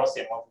univariate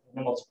Gaussian.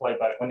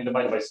 When you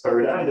divide by square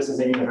root n, this is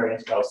a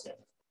univariate Gaussian.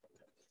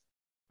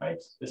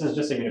 Right? This is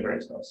just a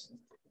univariate Gaussian.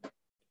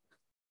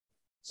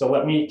 So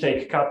let me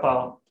take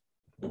kappa,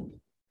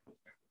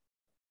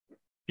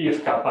 P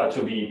of kappa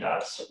to be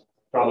that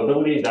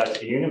probability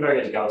that a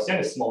univariate Gaussian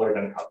is smaller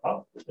than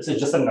kappa. This is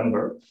just a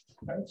number,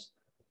 right?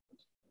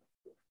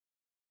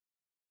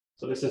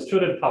 So this is 2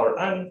 to the power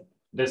n.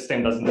 This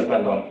thing doesn't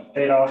depend on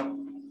theta.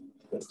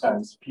 This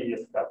times P of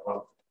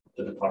kappa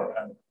to the power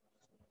n.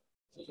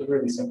 It's a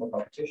really simple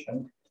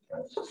computation.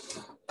 Right?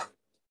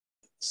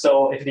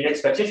 So if the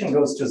expectation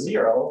goes to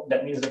 0,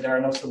 that means that there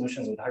are no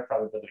solutions with high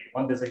probability.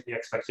 When does the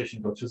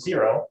expectation go to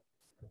 0?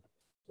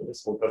 So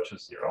this will go to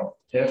 0.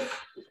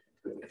 If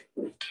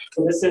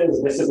so this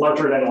is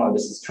larger than 1,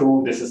 this is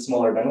 2, this is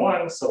smaller than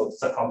 1, so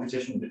it's a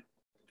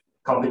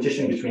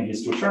competition between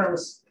these two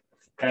terms.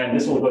 And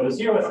this will go to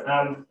 0 if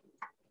m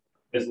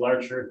is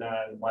larger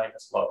than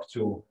minus log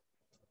 2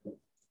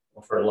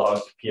 over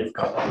log P of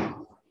kappa.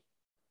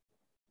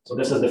 So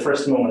this is the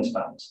first moment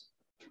bound,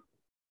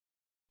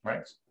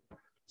 right?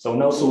 So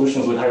no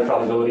solutions with high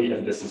probability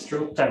if this is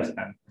true, times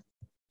n.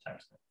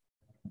 Times n.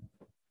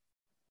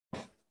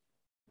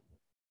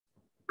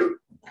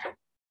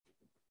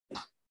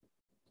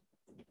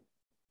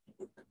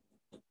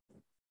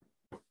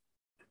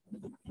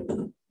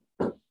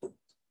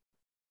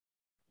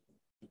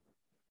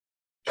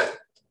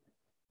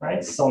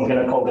 Right, so I'm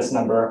going to call this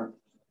number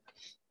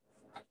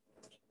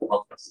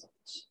alpha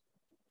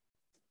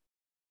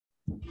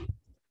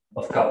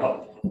of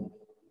kappa.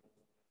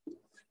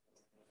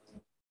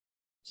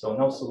 So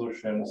no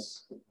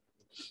solutions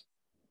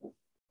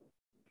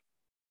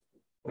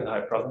with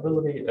high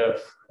probability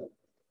if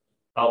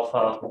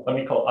alpha, let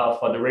me call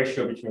alpha the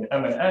ratio between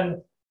m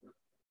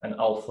and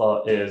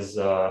alpha is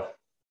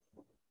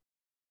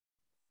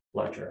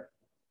larger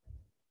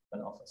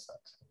than alpha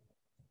set.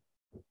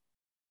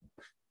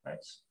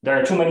 Right? There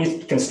are too many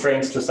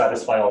constraints to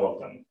satisfy all of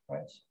them,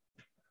 right?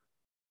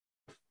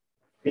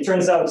 It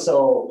turns out,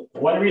 so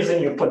one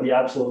reason you put the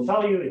absolute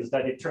value is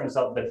that it turns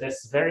out that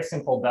this very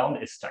simple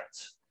bound is tight,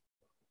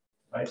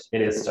 right?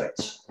 It is tight.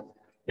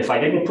 If I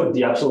didn't put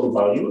the absolute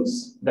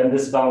values, then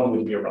this bound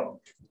would be wrong.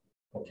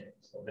 Okay,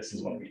 so this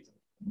is one reason.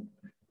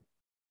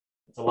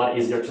 It's a lot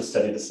easier to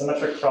study the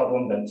symmetric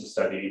problem than to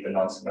study the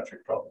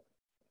non-symmetric problem.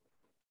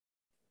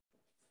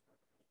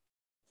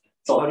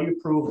 So how do you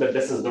prove that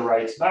this is the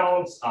right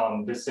bound?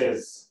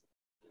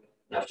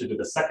 You have to do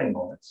the second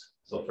moment.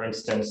 So for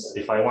instance,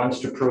 if I want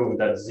to prove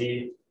that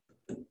Z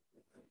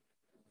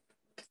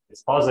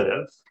is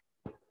positive,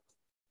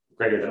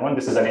 greater than 1,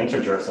 this is an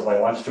integer. So if I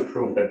want to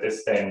prove that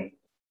this thing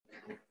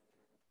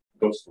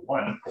goes to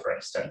 1, for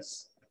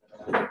instance,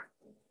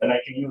 then I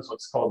can use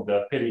what's called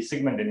the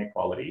Piri-Sigmund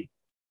inequality.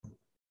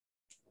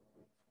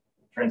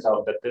 Turns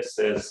out that this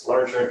is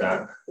larger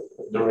than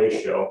the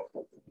ratio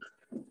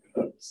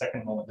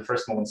of the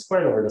first moment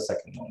squared over the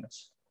second moment.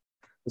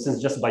 This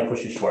is just by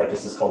Cauchy-Schwarz.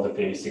 This is called the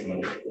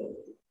Piri-Sigmund inequality.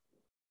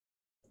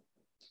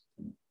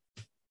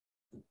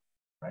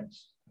 Right.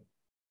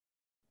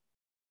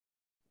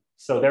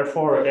 So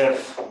therefore,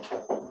 if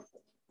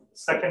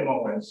second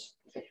moment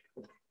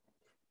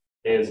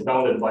is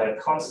bounded by a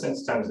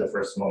constant times the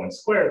first moment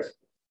squared,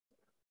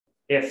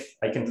 if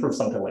I can prove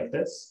something like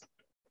this,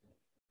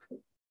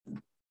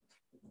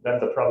 then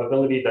the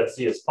probability that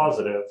Z is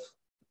positive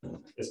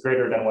is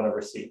greater than 1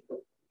 over C,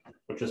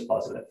 which is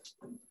positive.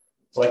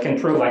 So I can't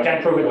prove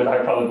it with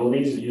high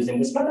probabilities using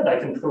this method. I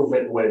can prove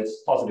it with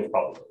positive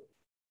probability,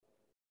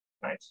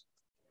 right?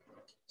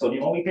 So the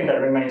only thing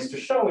that remains to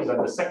show is that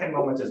the second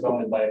moment is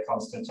bounded by a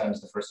constant times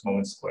the first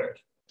moment squared.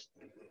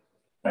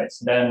 Right?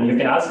 Then you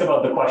can ask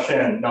about the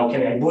question, now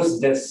can I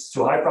boost this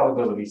to high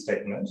probability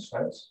statements,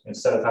 right?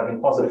 Instead of having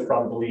positive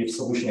probability of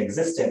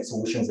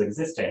solutions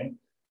existing,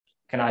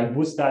 can I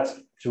boost that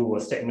to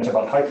a statement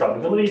about high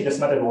probability? This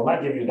method will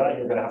not give you that.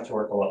 You're going to have to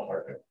work a lot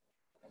harder.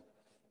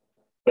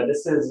 But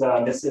this is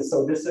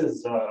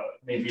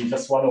maybe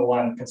just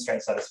 101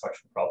 constraint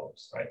satisfaction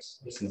problems, right?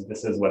 This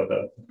is what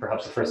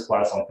perhaps the first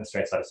class on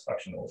constraint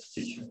satisfaction will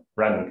teach you,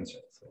 random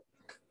constraints.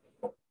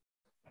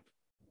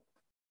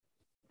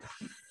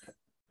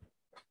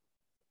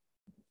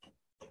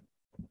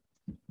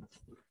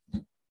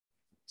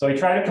 So we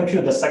try to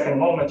compute the second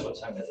moment. What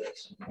time is it?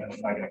 I'm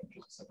not going to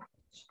compute the second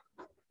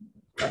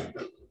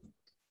moment.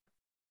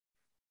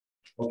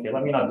 Okay,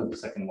 let me not do the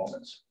second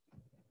moment.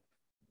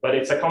 But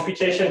it's a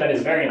computation that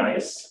is very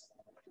nice.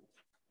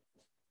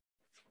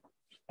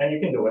 And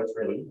you can do it,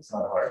 really, it's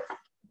not hard.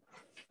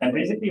 And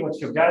basically what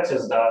you get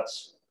is that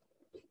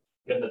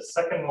the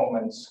second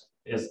moment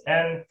is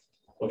n.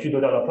 If you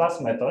do the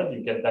Laplace method,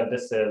 you get that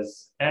this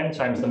is n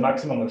times the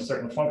maximum of a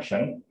certain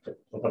function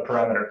with a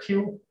parameter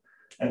q.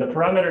 And the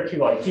parameter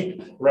q, I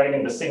keep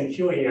writing the same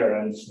q here,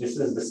 and this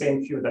is the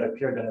same q that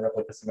appeared in the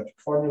replica symmetric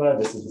formula.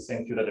 This is the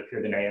same q that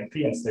appeared in AMP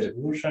and state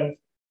evolution.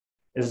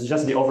 It's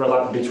just the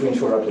overlap between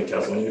two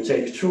replicas. When you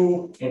take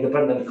two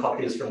independent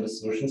copies from the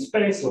solution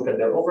space, look at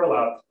their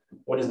overlap,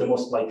 what is the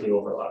most likely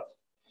overlap,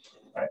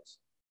 right?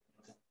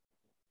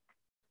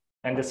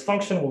 And this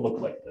function will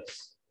look like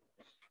this.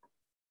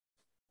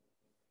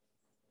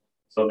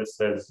 So this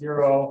says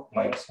 0,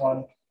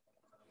 -1,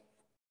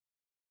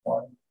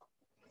 1.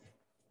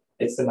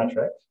 It's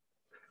symmetric.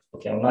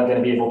 Okay, I'm not going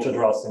to be able to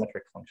draw a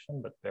symmetric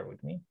function, but bear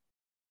with me.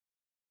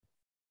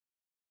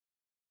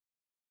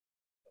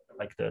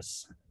 Like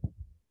this.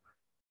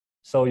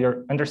 So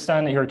you're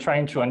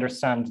trying to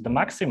understand the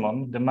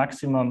maximum. The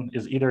maximum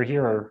is either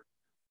here or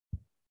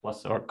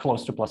plus or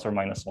close to plus or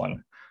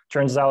 -1.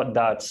 Turns out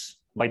that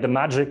by the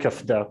magic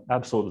of the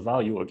absolute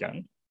value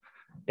again,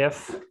 if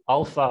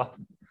alpha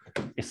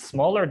is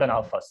smaller than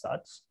alpha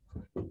set,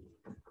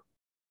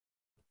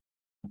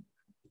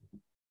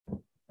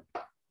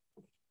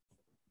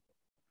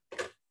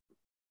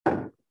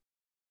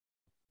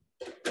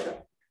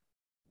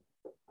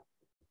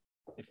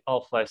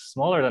 alpha is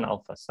smaller than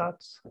alpha set,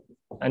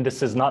 and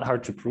this is not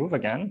hard to prove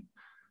again,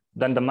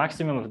 then the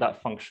maximum of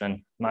that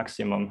function,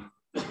 maximum,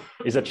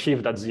 is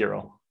achieved at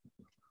 0.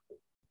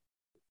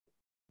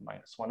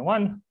 -1,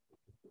 1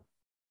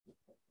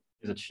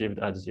 is achieved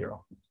at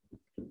 0.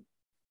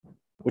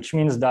 Which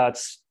means that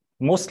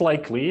most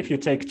likely, if you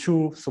take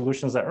two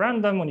solutions at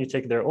random, when you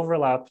take their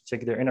overlap,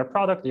 take their inner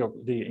product,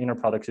 the inner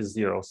product is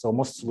 0. So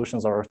most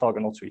solutions are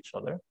orthogonal to each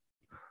other,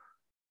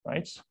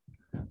 right?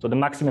 So the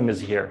maximum is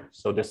here.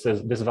 So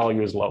this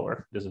value is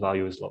lower. This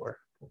value is lower.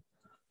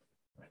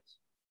 Right.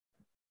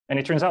 And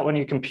it turns out when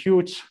you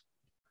compute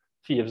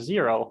phi of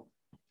 0,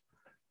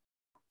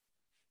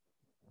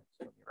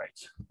 right?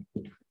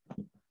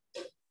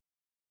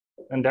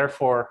 And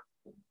therefore,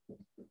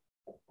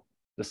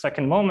 the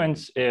second moment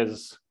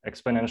is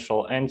exponential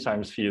n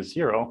times phi of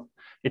 0.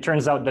 It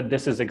turns out that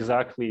this is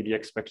exactly the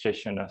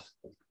expectation of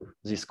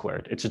z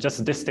squared. It's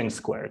just distance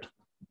squared.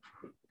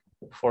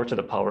 4 to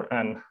the power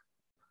n,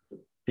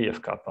 p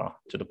of kappa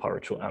to the power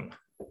 2m.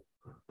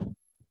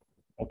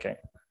 Okay,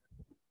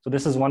 so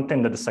this is one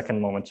thing that the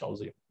second moment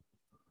tells you.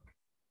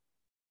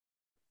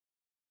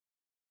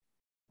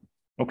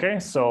 Okay,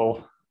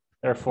 so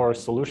therefore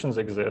solutions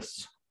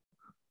exist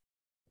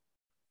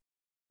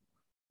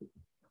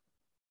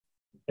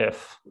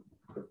if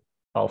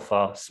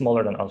alpha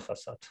smaller than alpha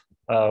set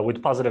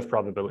with positive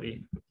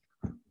probability.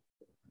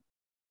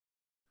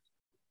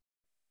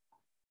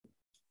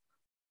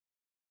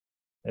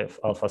 If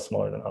alpha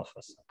smaller than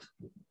alpha set.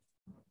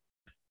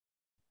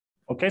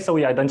 Okay, so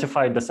we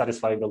identified the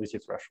satisfiability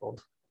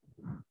threshold,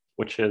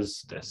 which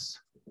is this.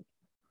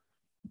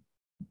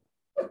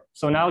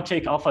 So now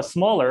take alpha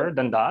smaller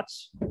than that,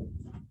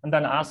 and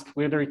then ask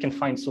whether you can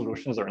find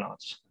solutions or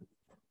not.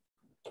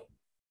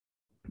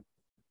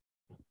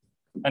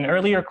 An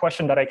earlier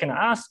question that I can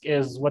ask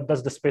is, what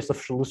does the space of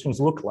solutions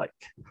look like,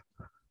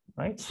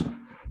 right?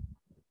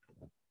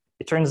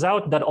 It turns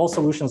out that all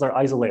solutions are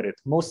isolated.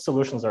 Most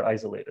solutions are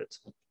isolated.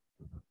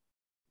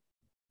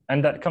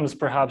 And that comes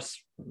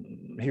perhaps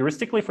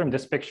heuristically from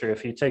this picture.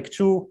 If you take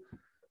two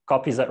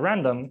copies at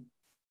random,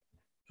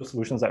 two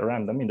solutions at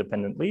random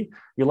independently,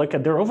 you look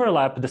at their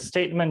overlap, the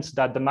statement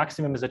that the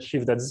maximum is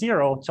achieved at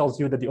 0 tells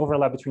you that the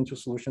overlap between two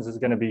solutions is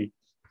going to be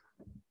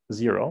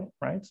 0,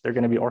 right? They're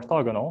going to be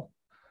orthogonal.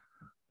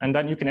 And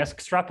then you can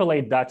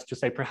extrapolate that to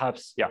say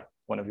perhaps, yeah,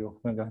 one of you.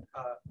 Oh, go ahead.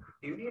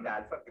 Do you need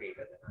alpha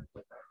greater than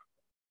alpha sat?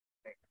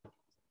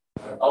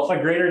 Alpha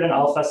greater than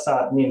alpha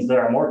sat means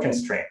there are more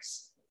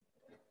constraints.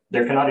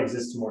 There cannot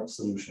exist more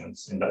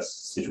solutions in that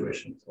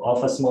situation. So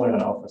alpha smaller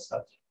than alpha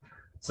sat.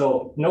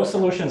 So no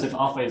solutions if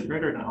alpha is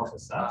greater than alpha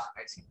sat.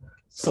 I see.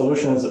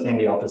 Solutions in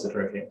the opposite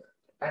regime.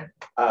 And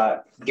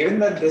given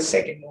that the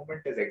second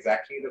moment is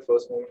exactly the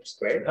first moment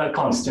squared?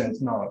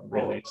 Constant, no,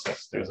 really, it's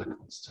just there's a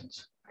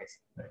constant. I see.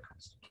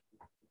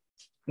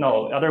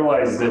 No,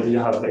 otherwise you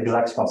have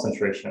exact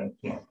concentration.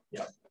 No.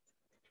 Yeah.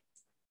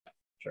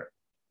 Sure.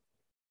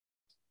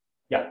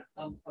 Yeah.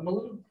 I'm a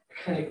little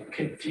kind of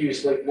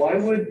confused. Like, why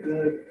would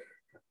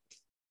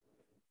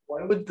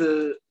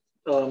the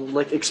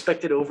like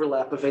expected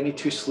overlap of any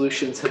two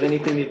solutions have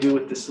anything to do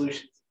with the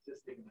solutions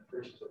existing in the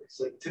first place?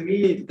 Like, to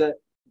me, that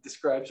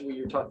describes what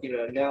you're talking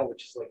about now,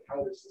 which is like,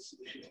 how does the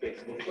solution space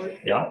look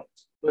like? Yeah.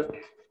 But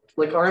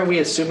like, aren't we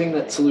assuming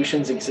that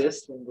solutions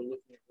exist when we're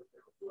looking at what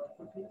the overlap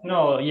would be?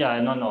 No, yeah,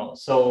 no.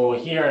 So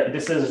here,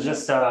 this is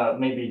just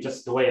maybe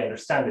just the way I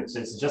understand it.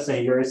 It's just a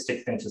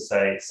heuristic thing to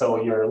say. So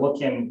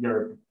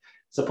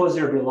suppose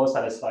you're below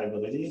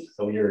satisfiability.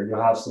 So you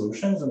have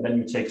solutions, and then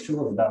you take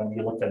two of them,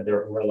 you look at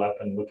their overlap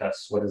and look at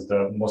what is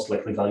the most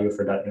likely value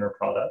for that inner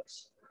product,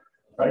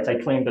 right? I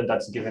claim that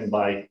that's given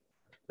by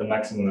the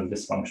maximum of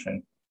this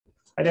function.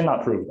 I did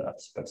not prove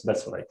that, but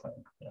that's what I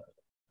claim. Yeah.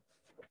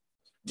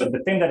 But the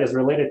thing that is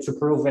related to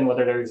proving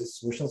whether there exist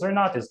solutions or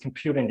not is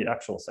computing the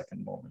actual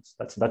second moment.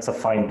 That's a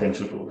fine thing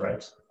to do,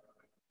 right?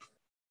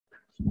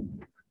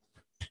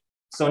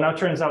 So now it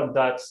turns out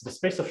that the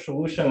space of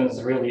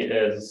solutions really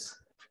is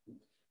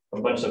a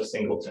bunch of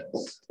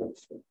singletons.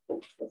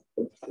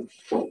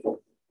 The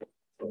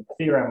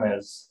theorem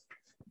is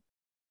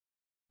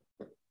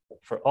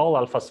for all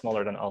alpha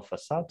smaller than alpha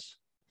sat.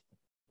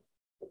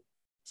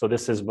 So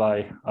this is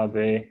by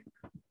Abe,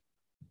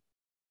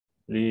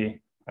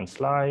 Lee, and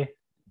Sly,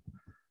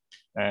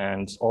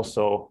 and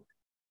also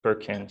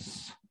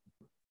Perkins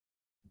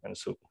and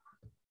Su.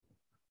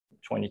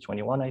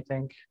 2021, I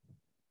think.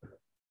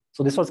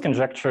 So this was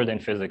conjectured in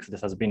physics.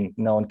 This has been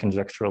known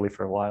conjecturally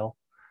for a while,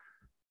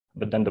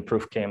 but then the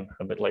proof came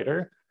a bit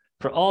later.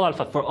 For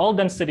all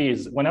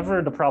densities,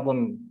 whenever the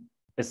problem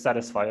is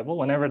satisfiable,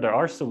 whenever there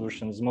are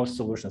solutions, most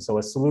solutions, so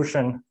a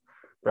solution,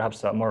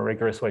 perhaps a more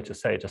rigorous way to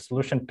say it, a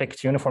solution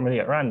picked uniformly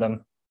at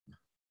random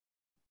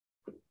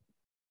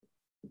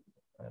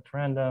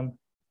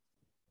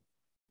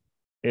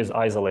is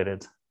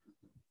isolated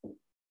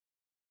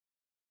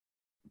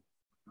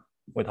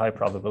with high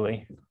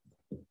probability.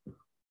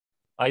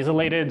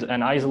 Isolated,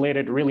 and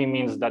isolated really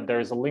means that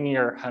there's a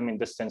linear Hamming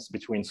distance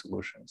between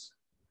solutions.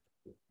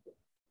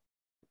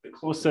 The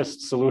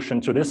closest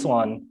solution to this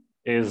one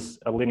is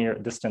a linear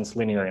distance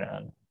linear in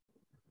n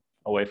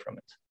away from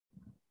it.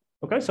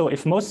 Okay, so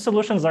if most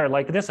solutions are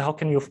like this, how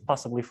can you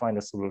possibly find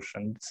a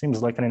solution? It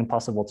seems like an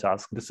impossible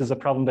task. This is a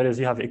problem that is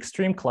you have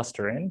extreme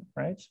clustering,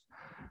 right?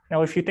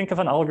 Now, if you think of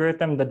an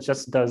algorithm that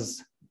just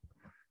does,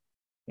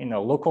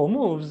 local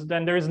moves,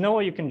 then there is no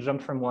way you can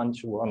jump from one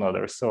to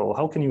another. So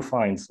how can you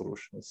find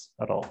solutions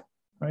at all,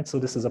 right? So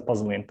this is a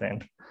puzzling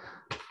thing.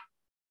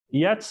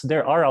 Yet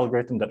there are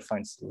algorithms that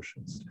find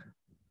solutions.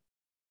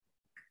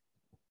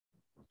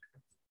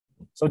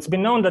 So it's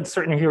been known that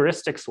certain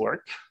heuristics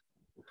work.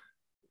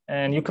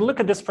 And you can look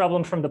at this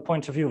problem from the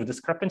point of view of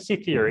discrepancy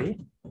theory.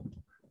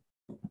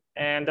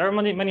 And there are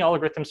many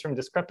algorithms from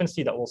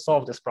discrepancy that will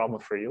solve this problem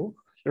for you.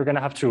 You're going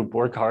to have to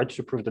work hard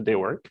to prove that they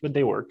work, but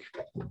they work.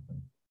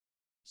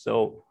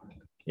 So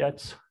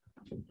yet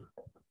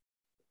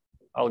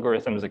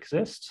algorithms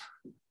exist,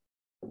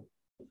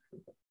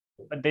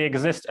 but they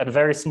exist at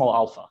very small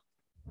alpha.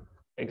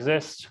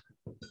 Exist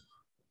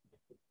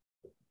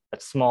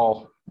at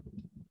small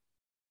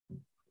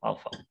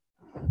alpha.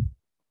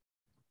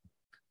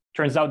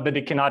 Turns out that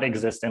they cannot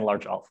exist in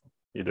large alpha.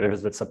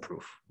 That's a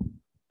proof.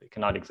 They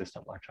cannot exist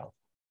at large alpha,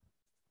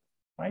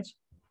 right?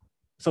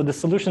 So the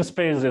solution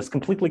space is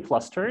completely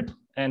clustered,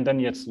 and then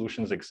yet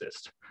solutions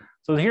exist.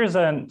 So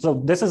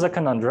so this is a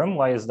conundrum.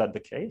 Why is that the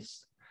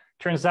case?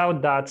 Turns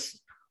out that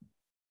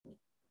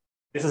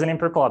this is an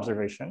empirical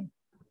observation.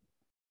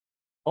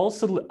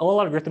 Also, all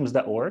algorithms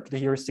that work, the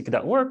heuristic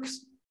that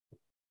works,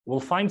 will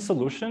find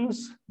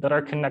solutions that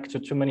are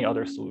connected to many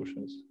other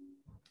solutions.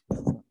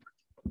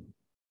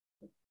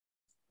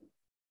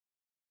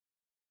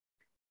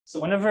 So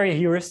whenever a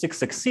heuristic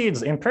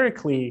succeeds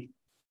empirically,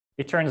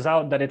 it turns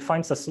out that it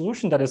finds a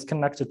solution that is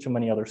connected to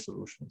many other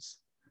solutions.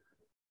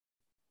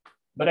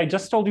 But I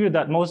just told you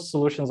that most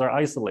solutions are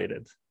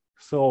isolated.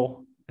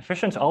 So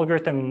efficient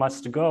algorithm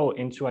must go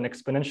into an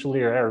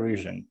exponentially rare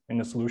region in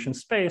the solution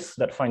space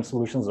that finds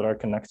solutions that are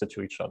connected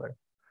to each other.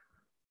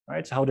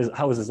 Right? So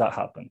how does that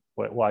happen?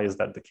 Why is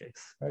that the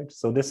case? Right?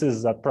 So this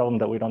is a problem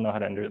that we don't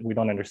know we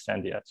don't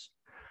understand yet.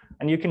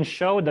 And you can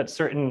show that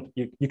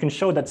you can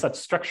show that such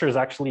structures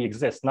actually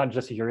exist, not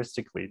just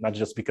heuristically, not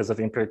just because of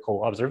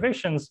empirical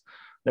observations.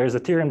 There's a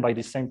theorem by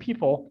these same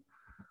people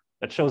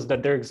that shows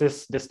that there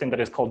exists this thing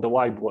that is called the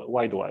wide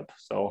web.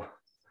 So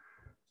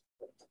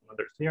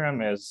another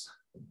theorem is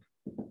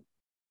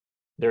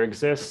there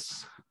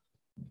exists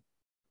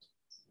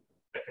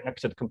a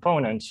connected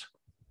component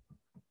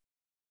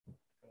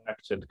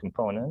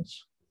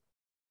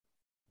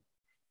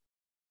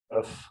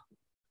of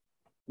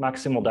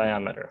maximal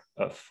diameter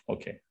of,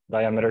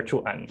 diameter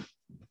to n.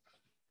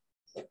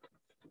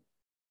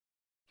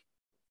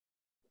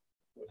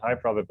 With high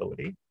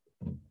probability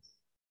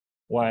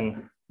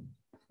when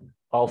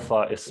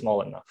alpha is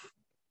small enough.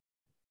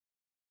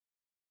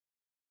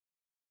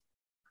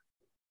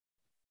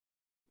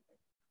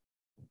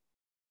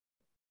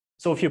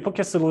 So if you pick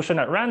a solution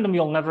at random,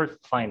 you'll never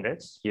find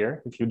it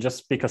here. If you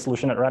just pick a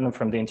solution at random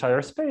from the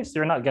entire space,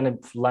 you're not going to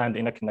land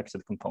in a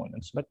connected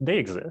component, but they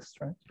exist,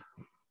 right?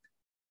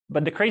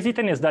 But the crazy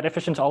thing is that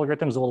efficient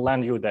algorithms will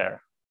land you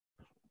there,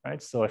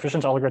 right? So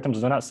efficient algorithms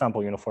do not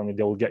sample uniformly;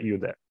 they will get you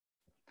there.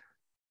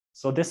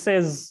 So this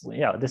is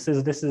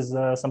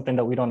something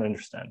that we don't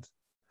understand.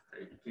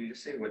 Can you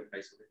just say what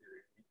isolated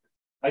is?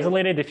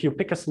 Isolated, if you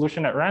pick a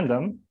solution at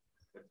random,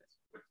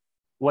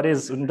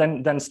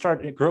 then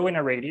start growing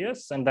a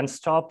radius and then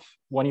stop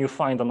when you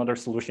find another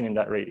solution in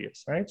that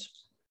radius, right?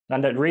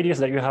 And that radius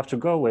that you have to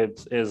go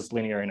with is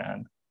linear in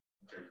n.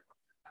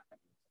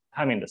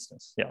 Hamming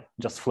distance, yeah,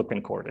 just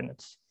flipping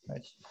coordinates,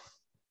 right?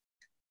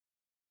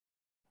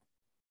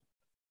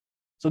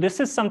 So this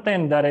is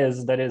something that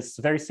is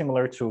very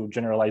similar to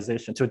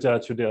generalization, to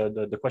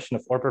the question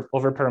of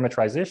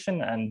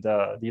overparameterization and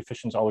the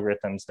efficient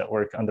algorithms that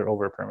work under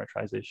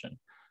overparameterization.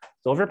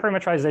 So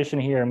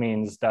overparameterization here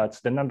means that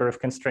the number of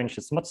constraints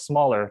is much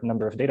smaller,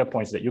 number of data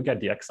points that you get,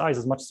 the xi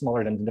is much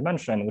smaller than the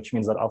dimension, which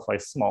means that alpha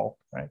is small,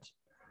 right?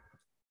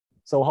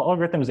 So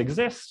algorithms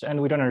exist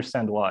and we don't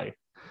understand why.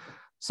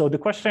 So the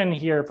question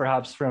here,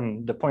 perhaps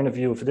from the point of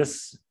view of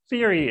this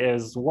theory,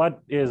 is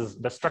what is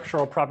the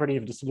structural property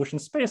of the solution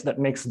space that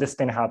makes this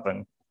thing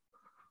happen?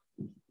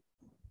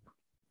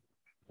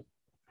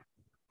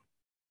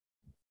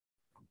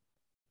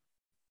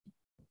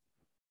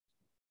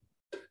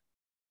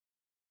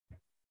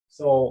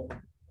 So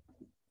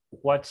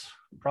what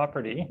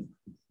property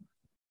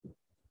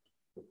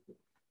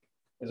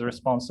is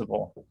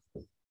responsible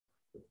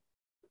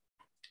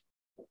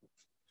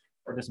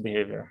for this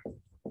behavior?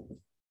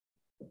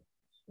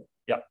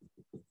 Yeah.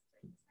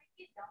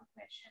 Dumb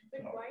question,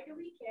 but why do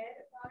we care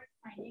about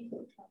finding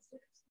good clusters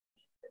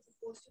as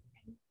opposed to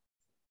finding?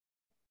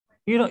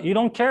 You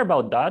don't care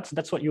about that.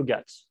 That's what you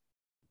get.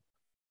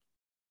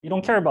 You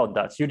don't care about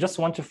that. You just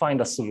want to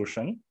find a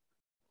solution.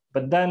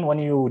 But then when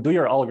you do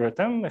your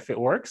algorithm, if it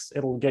works,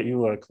 it'll get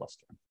you a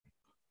cluster.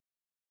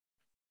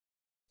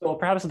 So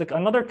perhaps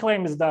another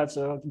claim is that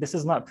this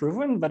is not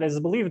proven, but it's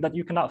believed that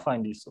you cannot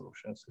find these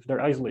solutions. If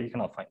they're isolated, you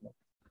cannot find them.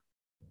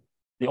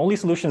 The only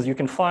solutions you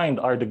can find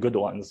are the good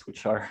ones,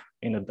 which are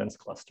in a dense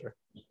cluster.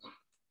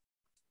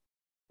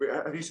 Wait,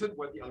 have you said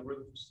what the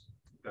algorithms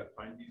that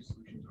find these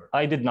solutions are?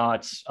 I did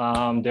not.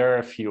 There are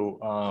a few.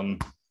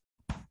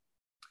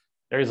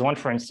 There is one,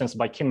 for instance,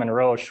 by Kim and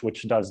Roche,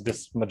 which does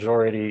this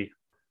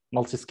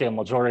multi-scale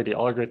majority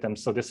algorithm.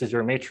 So this is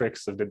your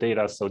matrix of the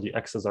data. So the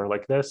x's are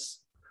like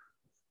this.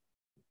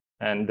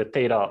 And the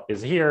theta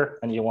is here.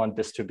 And you want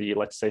this to be,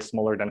 let's say,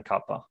 smaller than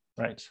kappa,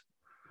 right?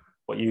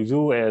 What you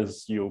do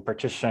is you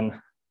partition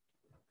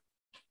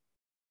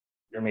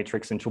your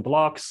matrix into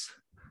blocks.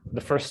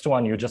 The first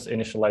one, you just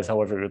initialize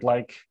however you'd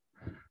like.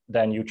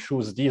 Then you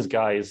choose these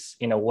guys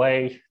in a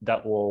way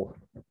that will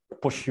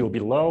push you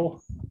below.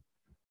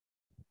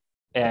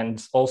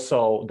 And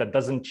also that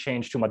doesn't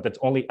change too much, that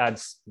only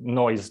adds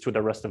noise to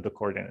the rest of the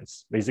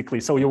coordinates, basically.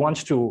 So you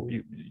want to,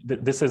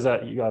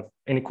 you have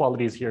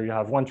inequalities here. You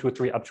have 1, 2,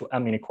 3, up to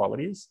m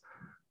inequalities,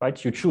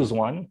 right? You choose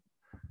one.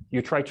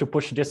 You try to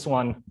push this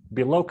one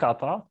below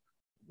kappa,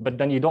 but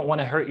then you don't want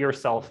to hurt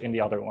yourself in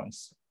the other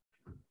ones,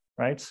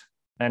 right?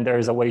 And there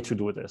is a way to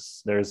do this.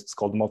 It's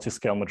called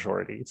multi-scale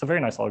majority. It's a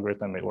very nice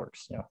algorithm, it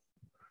works, yeah.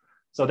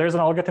 So there's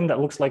an algorithm that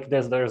looks like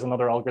this. There's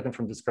another algorithm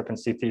from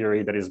discrepancy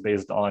theory that is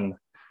based on,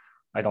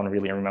 I don't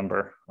really remember,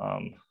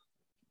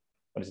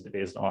 what is it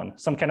based on?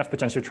 Some kind of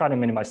potential. You try to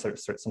minimize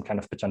some kind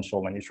of potential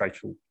when you try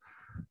to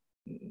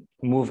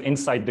move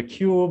inside the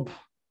cube.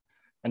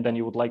 And then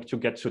you would like to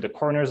get to the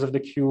corners of the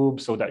cube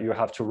so that you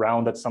have to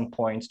round at some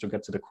point to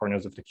get to the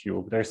corners of the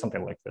cube. There's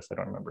something like this. I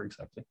don't remember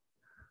exactly.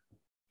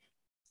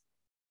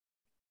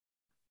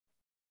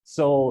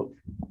 So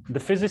the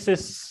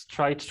physicists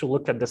tried to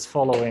look at this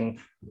following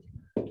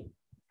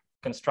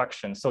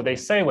construction. So they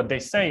say, what they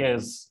say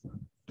is,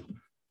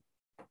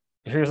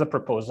 here's a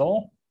proposal.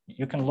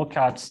 You can look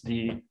at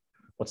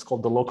what's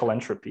called the local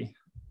entropy.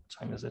 What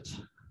time is it?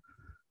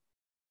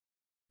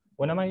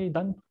 When am I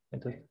done?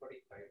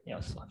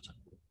 Yes, I have time.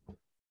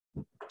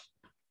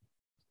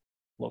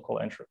 Local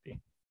entropy.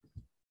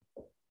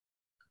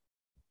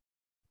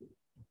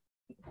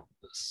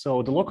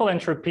 So the local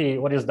entropy,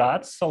 what is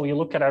that? So you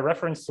look at a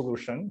reference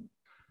solution,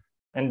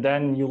 and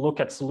then you look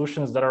at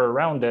solutions that are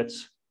around it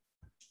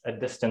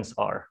at distance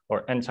r, or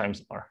n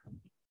times r,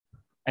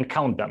 and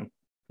count them.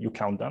 You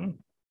count them,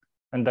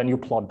 and then you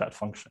plot that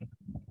function.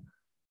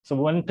 So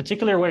one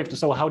particular way,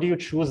 so how do you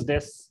choose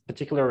this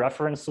particular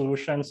reference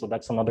solution? So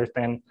that's another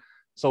thing.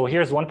 So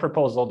here's one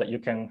proposal that you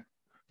can,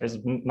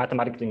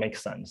 mathematically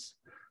makes sense.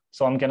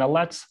 So I'm gonna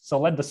let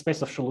the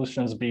space of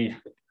solutions be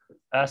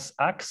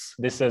Sx,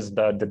 this is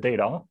the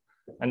data,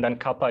 and then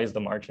kappa is the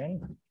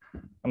margin.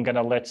 I'm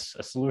gonna let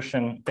a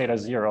solution theta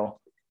 0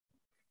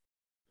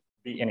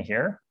 be in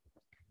here,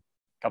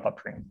 kappa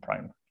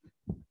prime.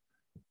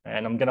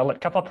 And I'm gonna let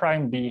kappa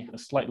prime be a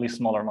slightly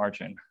smaller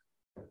margin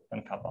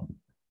than kappa.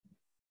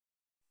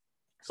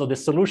 So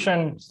this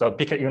solution, so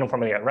pick it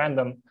uniformly at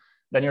random,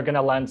 then you're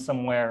gonna land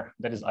somewhere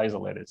that is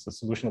isolated. So the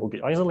solution will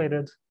be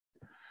isolated.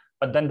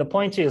 But then the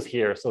point is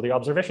here, so the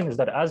observation is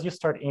that as you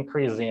start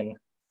increasing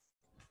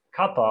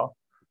kappa,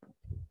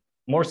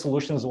 more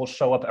solutions will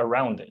show up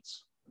around it.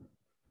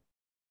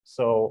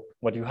 So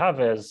what you have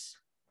is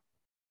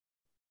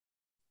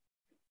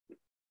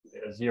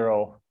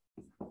 0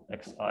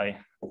 xi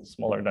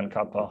smaller than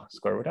kappa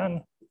square root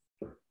n,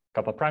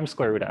 kappa prime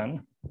square root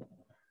n.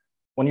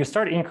 When you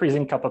start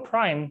increasing kappa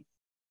prime,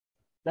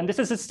 then this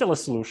is still a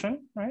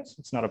solution, right?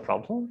 It's not a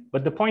problem.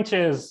 But the point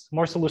is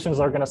more solutions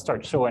are gonna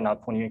start showing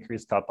up when you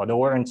increase kappa. There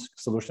weren't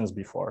solutions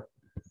before.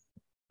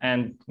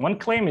 And one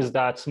claim is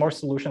that more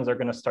solutions are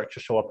gonna start to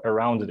show up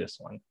around this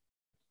one.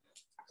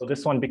 So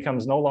this one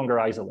becomes no longer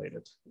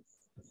isolated,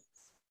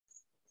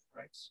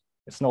 right?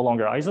 It's no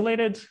longer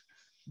isolated,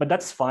 but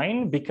that's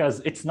fine because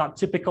it's not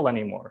typical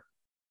anymore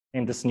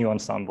in this new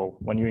ensemble.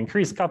 When you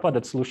increase kappa,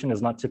 that solution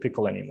is not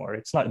typical anymore.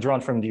 It's not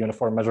drawn from the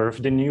uniform measure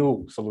of the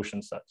new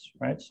solution sets,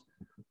 right?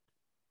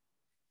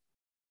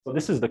 So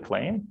this is the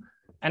claim.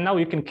 And now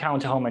you can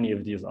count how many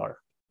of these are.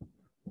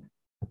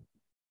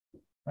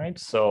 Right,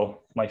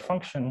 so my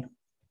function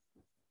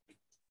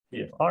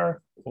P of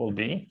R will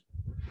be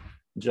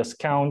just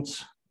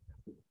count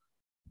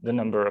the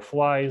number of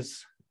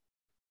y's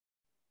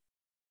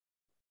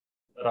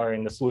that are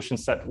in the solution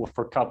set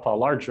for kappa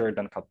larger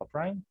than kappa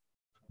prime,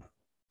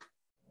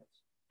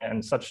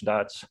 and such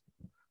that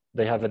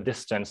they have a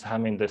distance,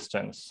 Hamming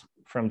distance,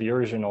 from the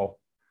original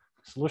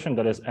solution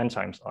that is n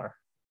times r.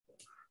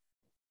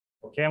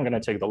 Okay, I'm gonna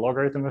take the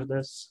logarithm of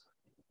this.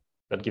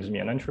 That gives me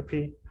an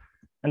entropy.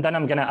 And then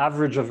I'm gonna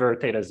average over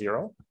theta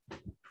 0.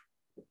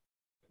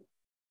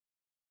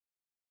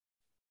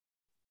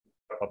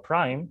 Kappa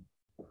prime,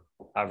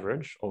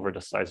 average over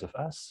the size of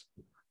S,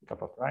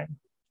 kappa prime,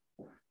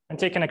 and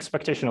take an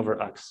expectation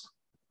over X.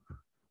 All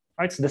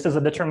right, so this is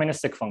a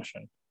deterministic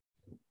function.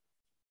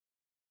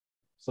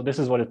 So this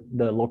is what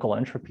the local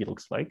entropy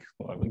looks like.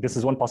 This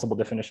is one possible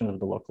definition of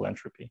the local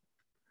entropy.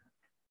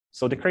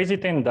 So the crazy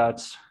thing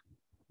that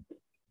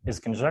is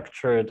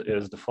conjectured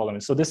is the following.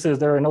 So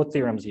there are no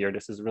theorems here.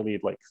 This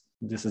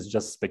is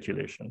just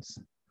speculations.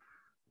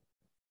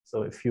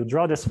 So if you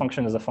draw this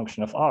function as a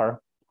function of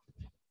R,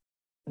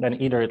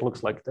 then either it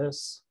looks like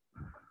this,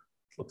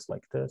 it looks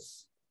like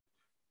this.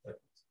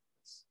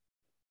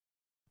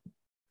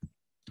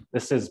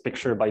 This is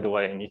picture, by the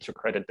way, I need to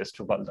credit this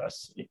to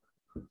Baldassi.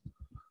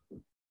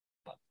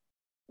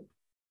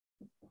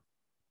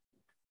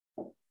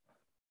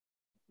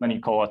 Many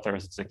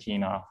co-authors,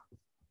 Zakina,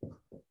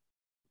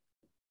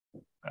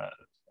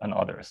 and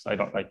others. I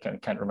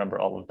can't remember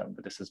all of them,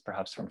 but this is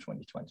perhaps from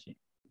 2020.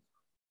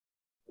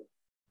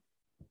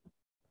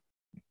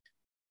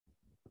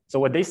 So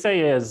what they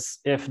say is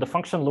if the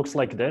function looks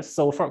like this,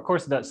 so of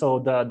course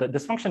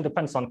this function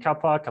depends on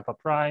kappa, kappa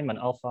prime, and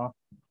alpha.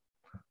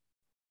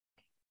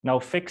 Now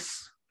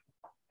fix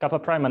kappa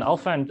prime and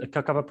alpha and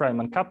kappa prime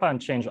and kappa and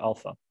change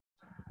alpha.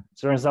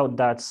 So it turns out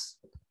that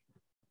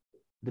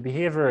the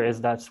behavior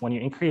is that when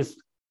you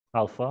increase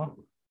alpha,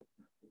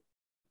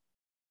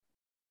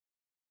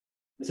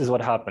 this is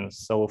what happens.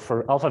 So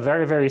for alpha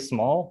very, very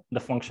small, the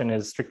function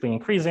is strictly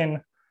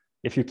increasing.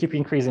 If you keep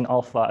increasing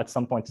alpha, at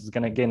some point it's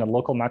going to gain a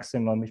local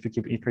maximum. If you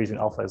keep increasing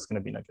alpha, it's going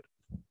to be negative.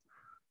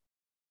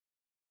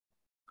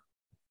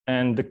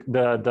 And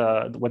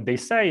what they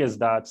say is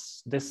that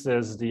this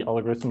is the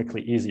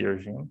algorithmically easy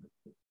regime.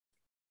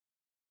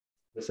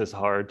 This is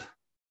hard.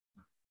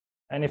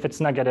 And if it's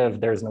negative,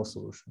 there's no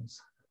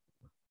solutions.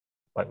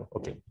 Well,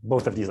 okay,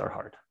 both of these are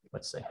hard,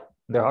 let's say.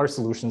 There are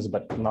solutions,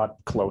 but not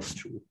close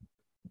to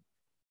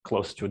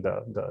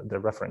the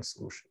reference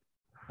solution.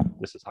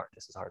 This is hard,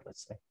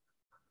 let's say.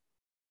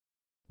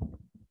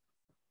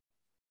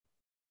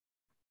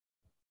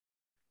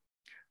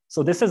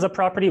 So this is a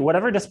property,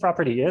 whatever this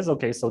property is,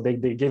 okay, so they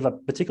give a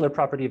particular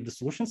property of the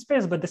solution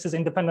space, but this is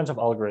independent of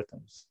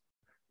algorithms,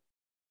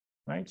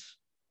 right?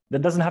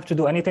 That doesn't have to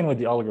do anything with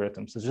the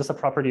algorithms. It's just a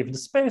property of the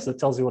space that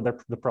tells you whether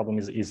the problem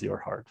is easy or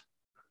hard,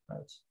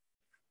 right?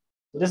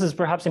 This is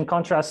perhaps in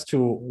contrast to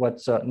what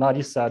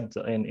Nadi said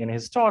in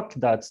his talk,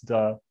 that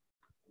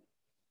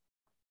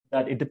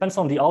it depends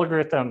on the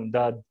algorithm,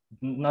 that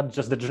not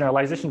just the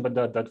generalization, but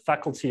the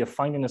faculty of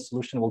finding a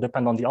solution will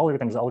depend on the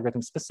algorithm. It's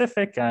algorithm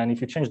specific. And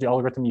if you change the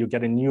algorithm, you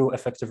get a new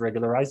effective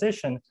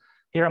regularization.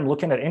 Here I'm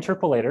looking at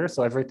interpolator,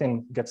 so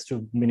everything gets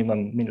to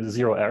minimum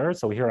 0 error.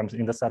 So here I'm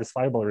in the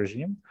satisfiable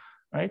regime,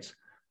 right?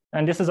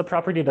 And this is a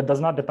property that does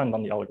not depend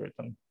on the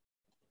algorithm.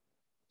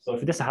 So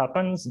if this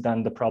happens,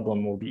 then the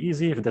problem will be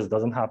easy. If this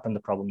doesn't happen, the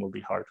problem will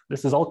be hard.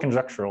 This is all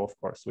conjectural, of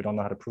course. We don't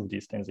know how to prove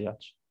these things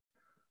yet.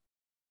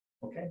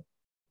 Okay.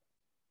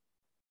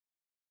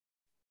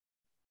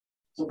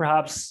 So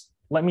perhaps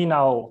let me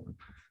now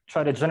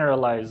try to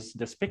generalize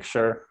this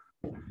picture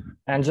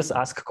and just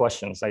ask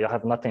questions. I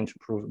have nothing to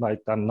prove. Like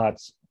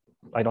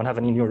I don't have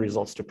any new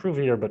results to prove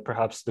here, but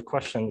perhaps the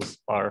questions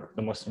are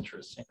the most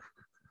interesting.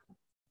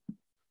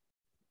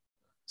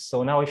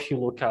 So now if you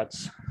look at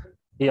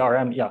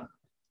ERM, yeah.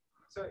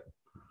 So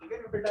even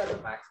if it has a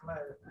maximum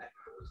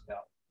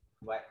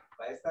why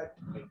is that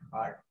like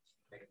hard?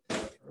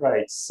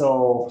 Right.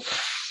 So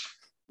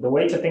the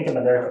way to think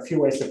about it, there are a few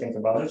ways to think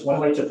about it. One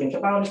way to think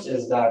about it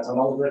is that an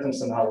algorithm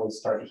somehow will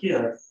start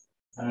here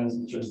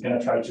and just going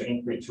to try to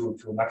increase to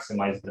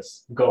maximize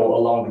this, go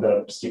along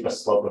the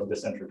steepest slope of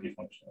this entropy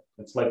function.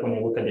 It's like when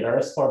you look at the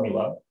Aris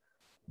formula,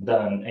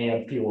 then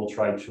AMP will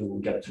try to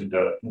get to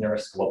the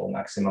nearest global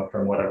maxima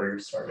from whatever you're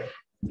starting.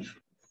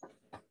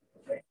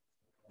 Okay.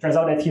 Turns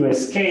out if you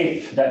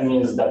escape, that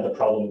means that the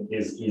problem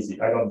is easy.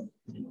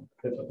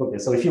 Okay,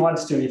 so if you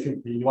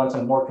want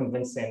a more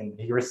convincing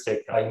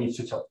heuristic, I need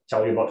to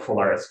tell you about full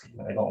RSP.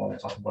 I don't want to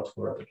talk about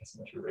full replica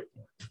symmetry right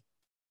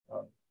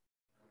now.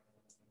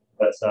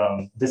 But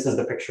this is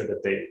the picture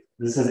that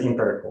this is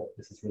empirical.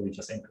 This is really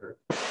just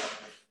empirical.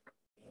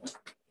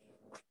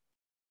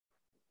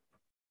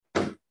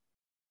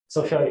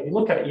 So if you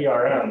look at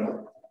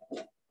ERM,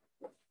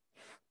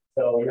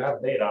 so you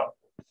have data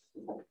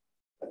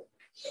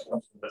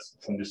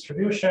from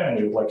distribution, and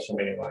you would like to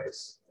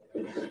minimize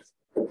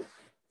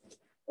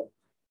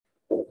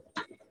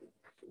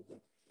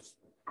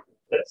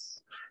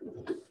this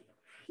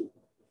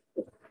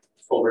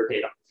over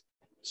theta.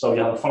 So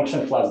you have a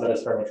function class that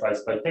is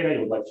parameterized by theta. You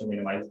would like to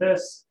minimize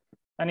this.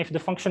 And if the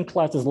function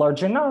class is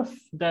large enough,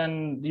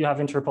 then you have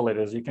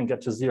interpolators. You can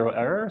get to 0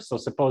 error. So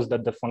suppose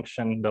that the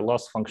function, the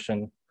loss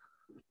function,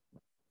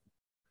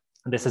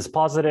 this is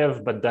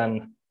positive, but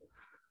then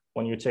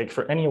when you take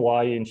for any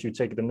y and you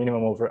take the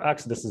minimum over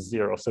x, this is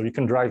 0. So you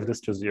can drive this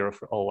to 0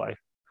 for all y,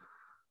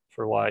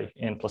 for y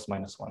in plus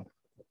minus 1.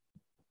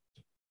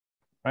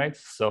 Right?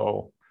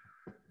 So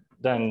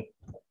then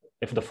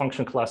if the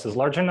function class is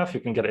large enough, you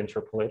can get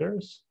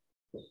interpolators,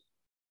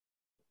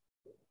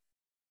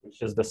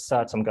 which is the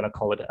set, I'm going to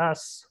call it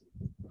S,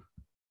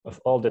 of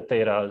all the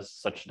thetas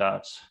such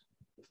that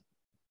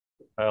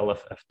L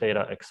of f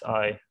theta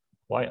xi,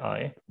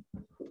 yi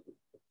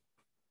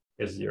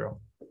is 0,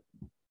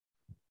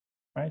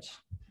 right?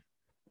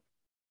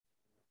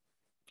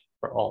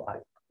 For all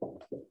I.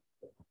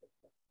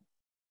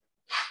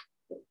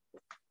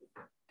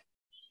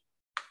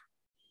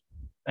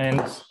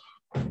 And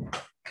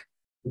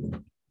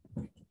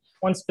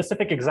one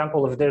specific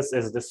example of this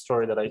is this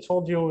story that I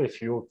told you.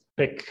 If you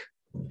pick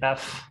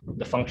f,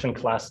 the function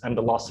class, and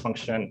the loss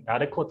function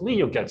adequately,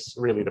 you get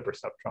really the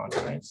perceptron,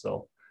 right?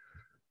 So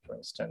for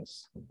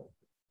instance,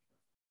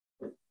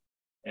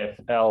 if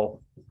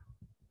L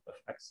of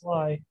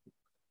xy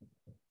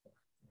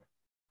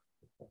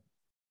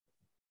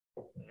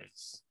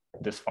is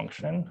this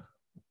function,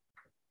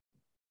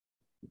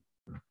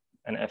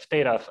 and f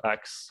theta of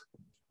x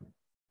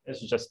is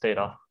just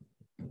theta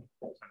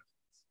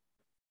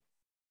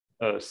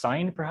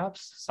sine,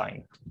 perhaps?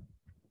 Sine.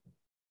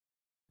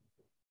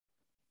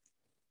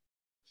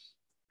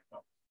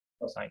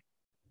 No sine.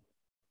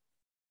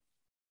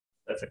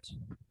 That's it.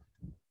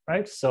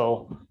 Right?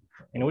 So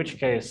in which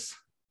case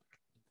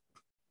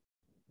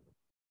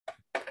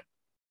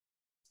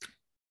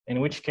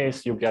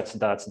you get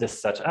that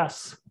this set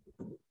S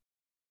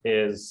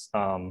is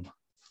a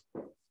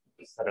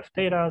set of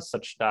theta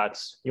such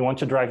that you want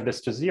to drive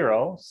this to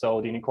 0.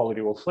 So the inequality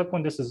will flip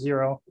when this is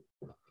 0.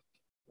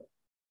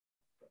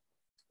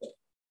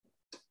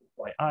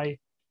 Yi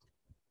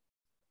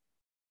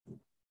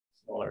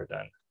smaller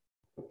than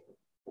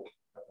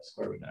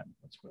square root n.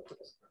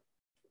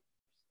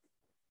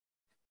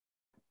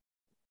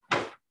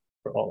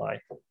 for all I.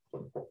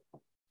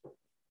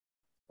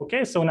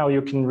 Okay, so now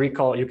you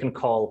can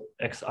call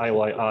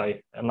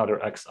xiyi another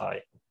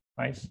xi,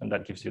 right? And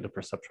that gives you the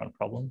perceptron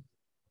problem,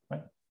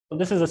 right? So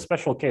this is a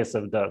special case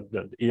of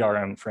the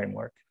ERM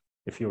framework,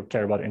 if you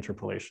care about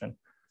interpolation.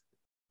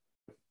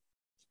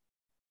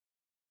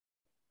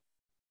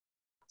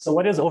 So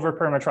what does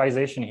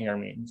overparameterization here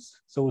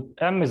means? So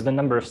M is the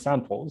number of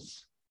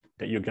samples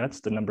that you get,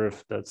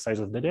 the size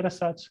of the data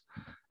set.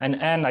 And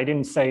N, I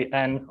didn't say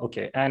N,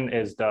 okay, N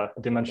is the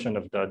dimension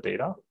of the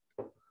data,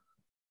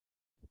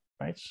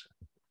 right?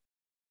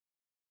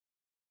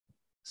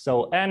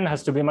 So N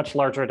has to be much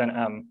larger than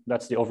M.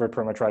 That's the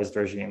overparameterized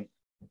regime,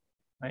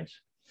 right?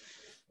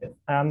 If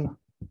M,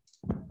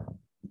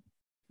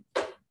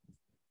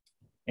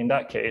 in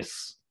that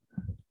case,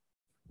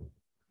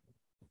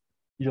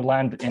 you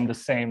land in the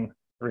same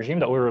regime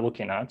that we were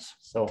looking at.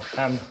 So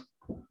M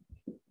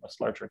much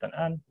larger than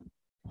N,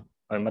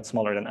 or much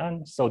smaller than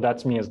N. So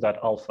that means that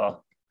alpha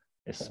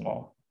is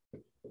small,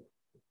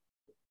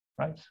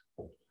 right?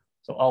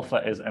 So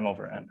alpha is M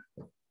over N.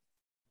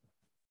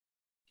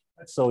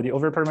 So the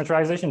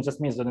overparameterization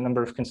just means that the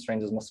number of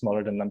constraints is much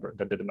smaller than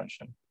the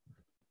dimension.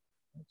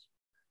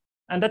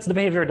 And that's the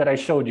behavior that I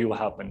showed you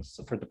happens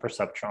for the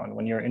perceptron.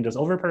 When you're in this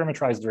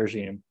overparameterized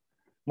regime,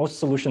 most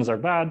solutions are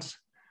bad.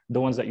 The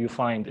ones that you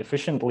find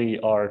efficiently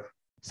are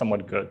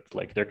somewhat good,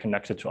 like they're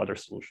connected to other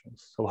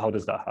solutions. So how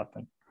does that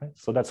happen? Right?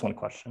 So that's one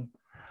question.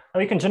 Now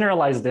you can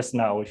generalize this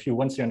now.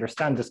 Once you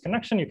understand this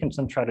connection, you can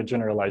try to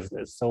generalize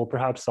this. So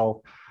perhaps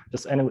I'll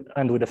just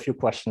end with a few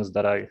questions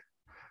that I'm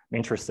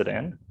interested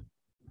in.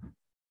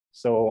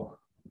 So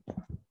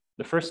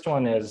the first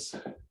one is,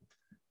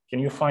 can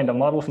you find a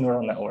model of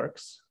neural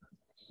networks?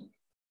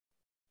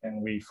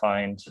 Can we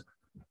find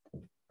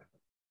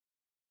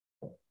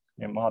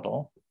a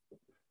model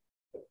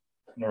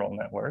of neural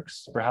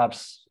networks?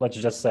 Perhaps let's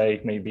just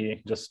say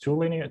maybe just two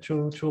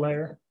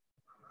layer,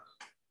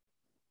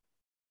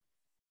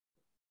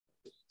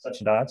 such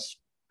that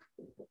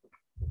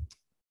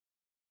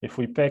if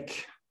we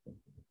pick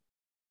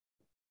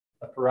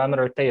a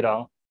parameter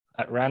theta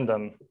at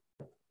random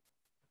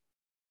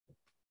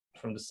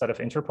from the set of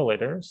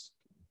interpolators,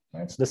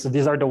 right? So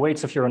these are the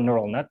weights of your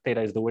neural net.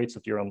 Theta is the weights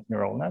of your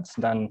neural nets.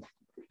 Then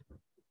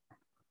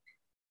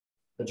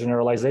the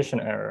generalization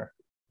error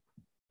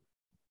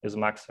is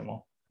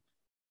maximal,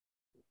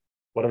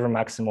 whatever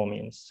maximal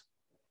means,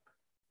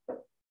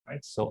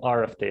 right? So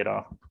R of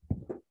theta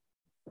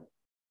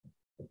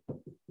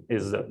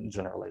is the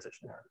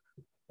generalization error.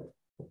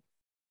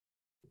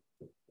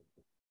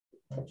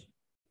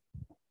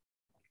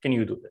 Can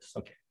you do this?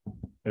 Okay.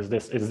 Is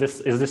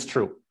this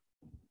true?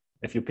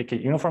 If you pick it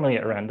uniformly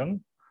at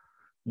random,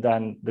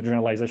 then the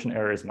generalization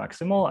error is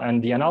maximal.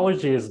 And the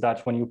analogy is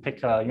that when you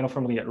pick a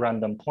uniformly at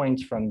random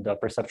point from the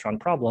perceptron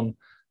problem,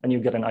 then you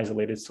get an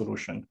isolated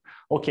solution.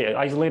 Okay,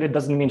 isolated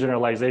doesn't mean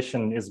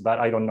generalization is bad.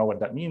 I don't know what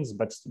that means,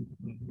 but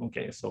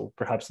okay, so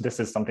perhaps this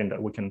is something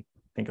that we can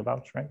think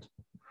about, right?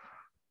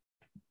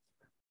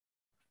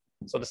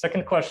 So the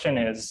second question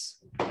is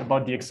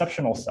about the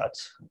exceptional set.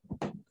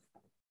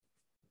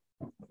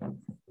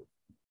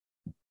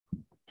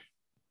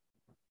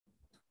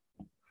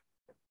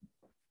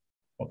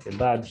 Okay,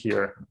 bad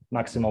here,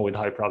 maximal with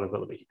high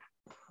probability.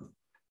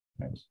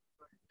 Right.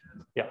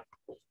 Yeah.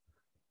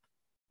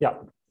 Yeah.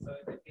 So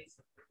in the case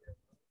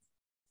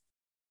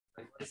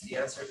of, what's the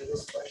answer to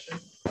this question?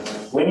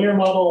 Linear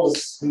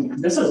models,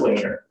 this is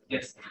linear.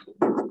 Yes.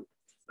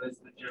 So is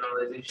the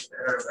generalization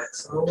error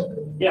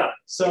maximal? Yeah,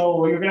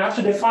 so you're gonna have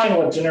to define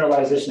what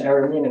generalization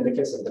error mean in the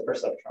case of the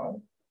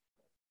perceptron.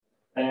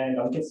 And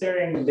I'm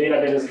considering data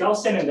that is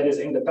Gaussian and that is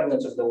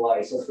independent of the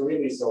y. So for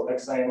really, so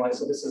xi and y,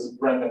 so this is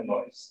random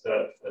noise.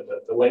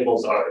 The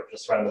labels are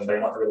just random, they're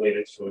not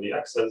related to the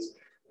x's.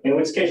 In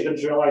which case the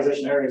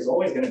generalization error is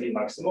always going to be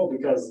maximal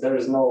because there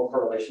is no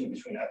correlation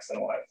between x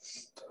and y,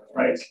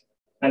 right?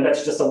 And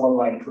that's just a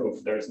one-line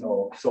proof. There's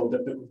no, so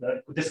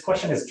this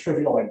question is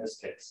trivial in this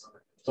case.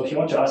 So if you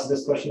want to ask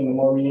this question in a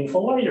more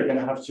meaningful way, you're going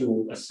to have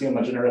to assume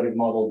a generative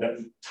model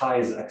that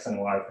ties x and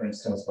y, for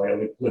instance, by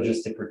a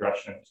logistic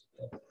regression.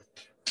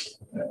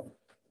 Yeah.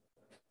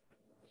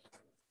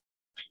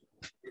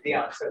 The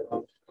answer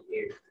known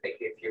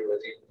if you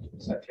assume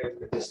such a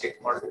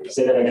logistic model?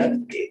 Say that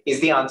again? Is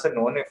the answer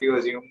known if you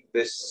assume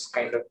this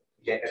kind of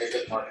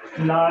generative model?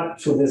 Not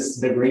to this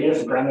degree of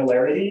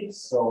granularity.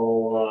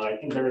 So I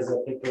think there is a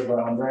paper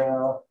by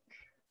Andrea,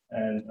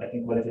 and I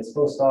think one of his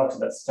postdocs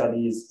that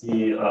studies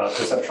the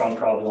perceptron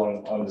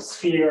problem on the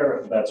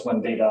sphere. That's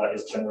when data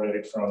is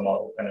generated from a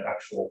model and an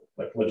actual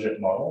like legit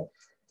model.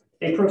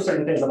 They prove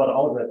certain things about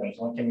algorithms.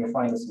 When can you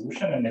find a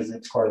solution and is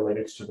it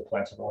correlated to the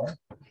planted norm?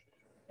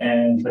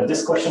 And but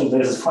this question,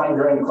 there's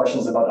fine-grained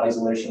questions about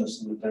isolation of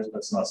solutions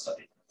that's not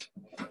studied.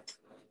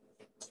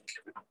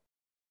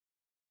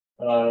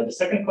 The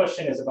second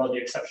question is about the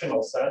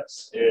exceptional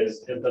sets.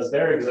 Does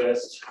there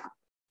exist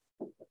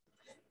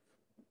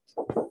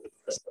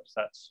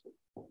subsets?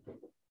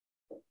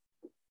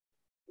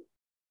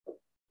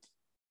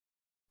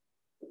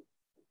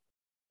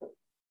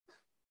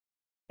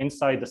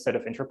 inside the set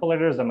of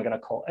interpolators, I'm going to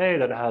call A,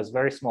 that has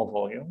very small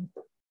volume.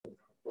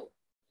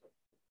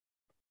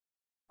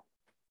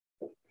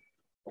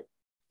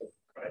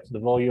 Right, the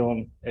volume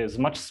is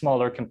much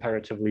smaller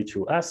comparatively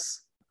to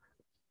S,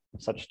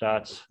 such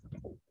that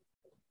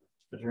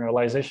the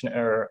generalization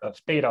error of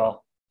theta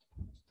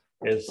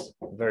is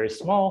very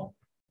small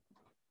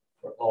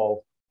for all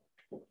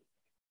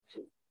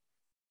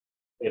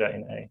theta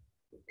in A.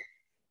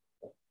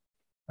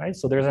 Right,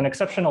 so there's an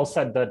exceptional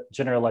set that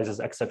generalizes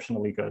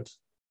exceptionally good.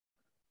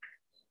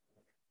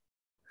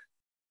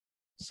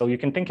 So you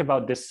can think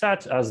about this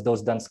set as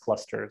those dense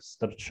clusters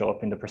that show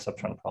up in the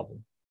perceptron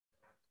problem.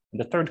 And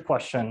the third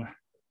question,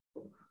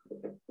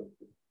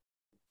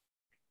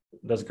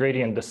 does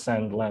gradient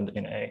descent land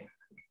in A?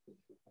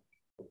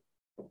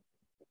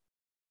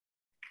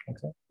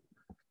 Okay.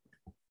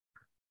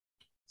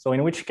 So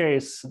in which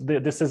case,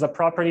 this is a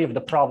property of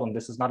the problem.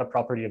 This is not a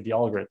property of the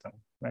algorithm,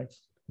 right?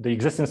 The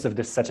existence of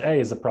this set A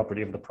is a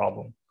property of the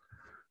problem,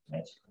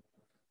 right?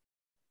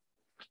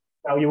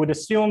 Now you would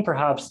assume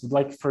perhaps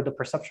like for the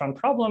perceptron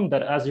problem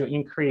that as you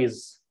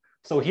increase,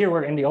 so here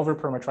we're in the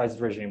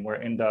overparametrized regime,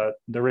 we're in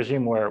the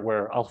regime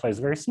where alpha is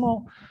very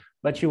small,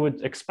 but you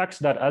would expect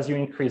that as you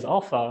increase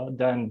alpha,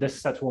 then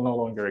this set will no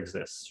longer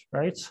exist,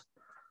 right?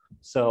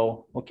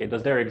 So, okay,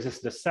 does there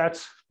exist this set?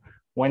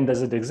 When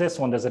does it exist?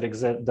 When does it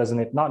exist? Doesn't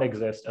it not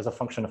exist as a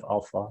function of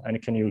alpha?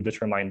 And can you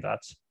determine that,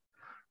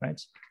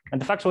 right?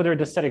 And the fact whether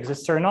this set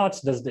exists or not,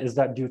 is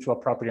that due to a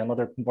property,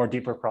 another more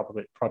deeper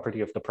property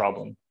of the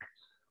problem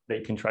that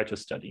you can try to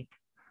study?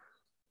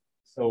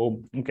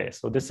 So, okay,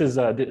 so this is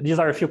these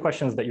are a few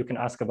questions that you can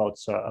ask about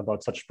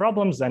such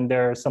problems, and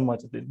they're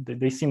somewhat,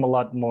 they seem a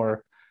lot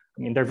more,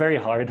 I mean, they're very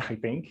hard, I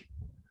think,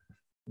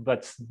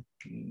 but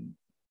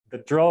the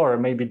draw or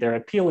maybe their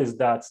appeal is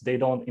that they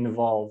don't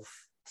involve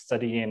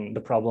studying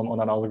the problem on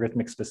an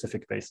algorithmic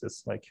specific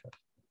basis. Like,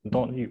 you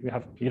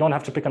don't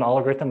have to pick an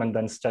algorithm and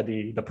then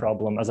study the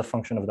problem as a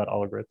function of that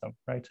algorithm,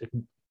 right? It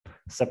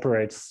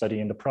separates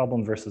studying the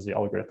problem versus the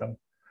algorithm,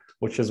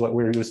 which is what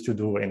we're used to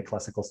do in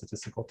classical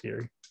statistical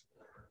theory.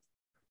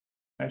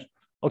 Right?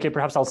 Okay,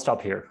 perhaps I'll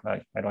stop here.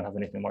 I don't have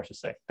anything more to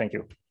say. Thank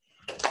you.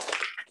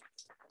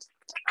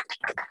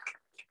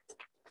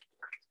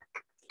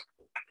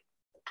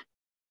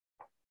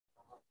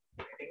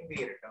 I think we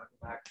return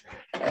back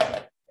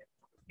with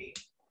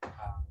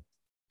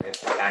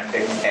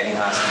Landon telling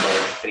us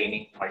about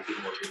training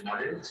multimodal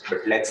models, but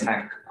let's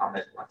thank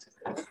Ahmed once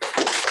again.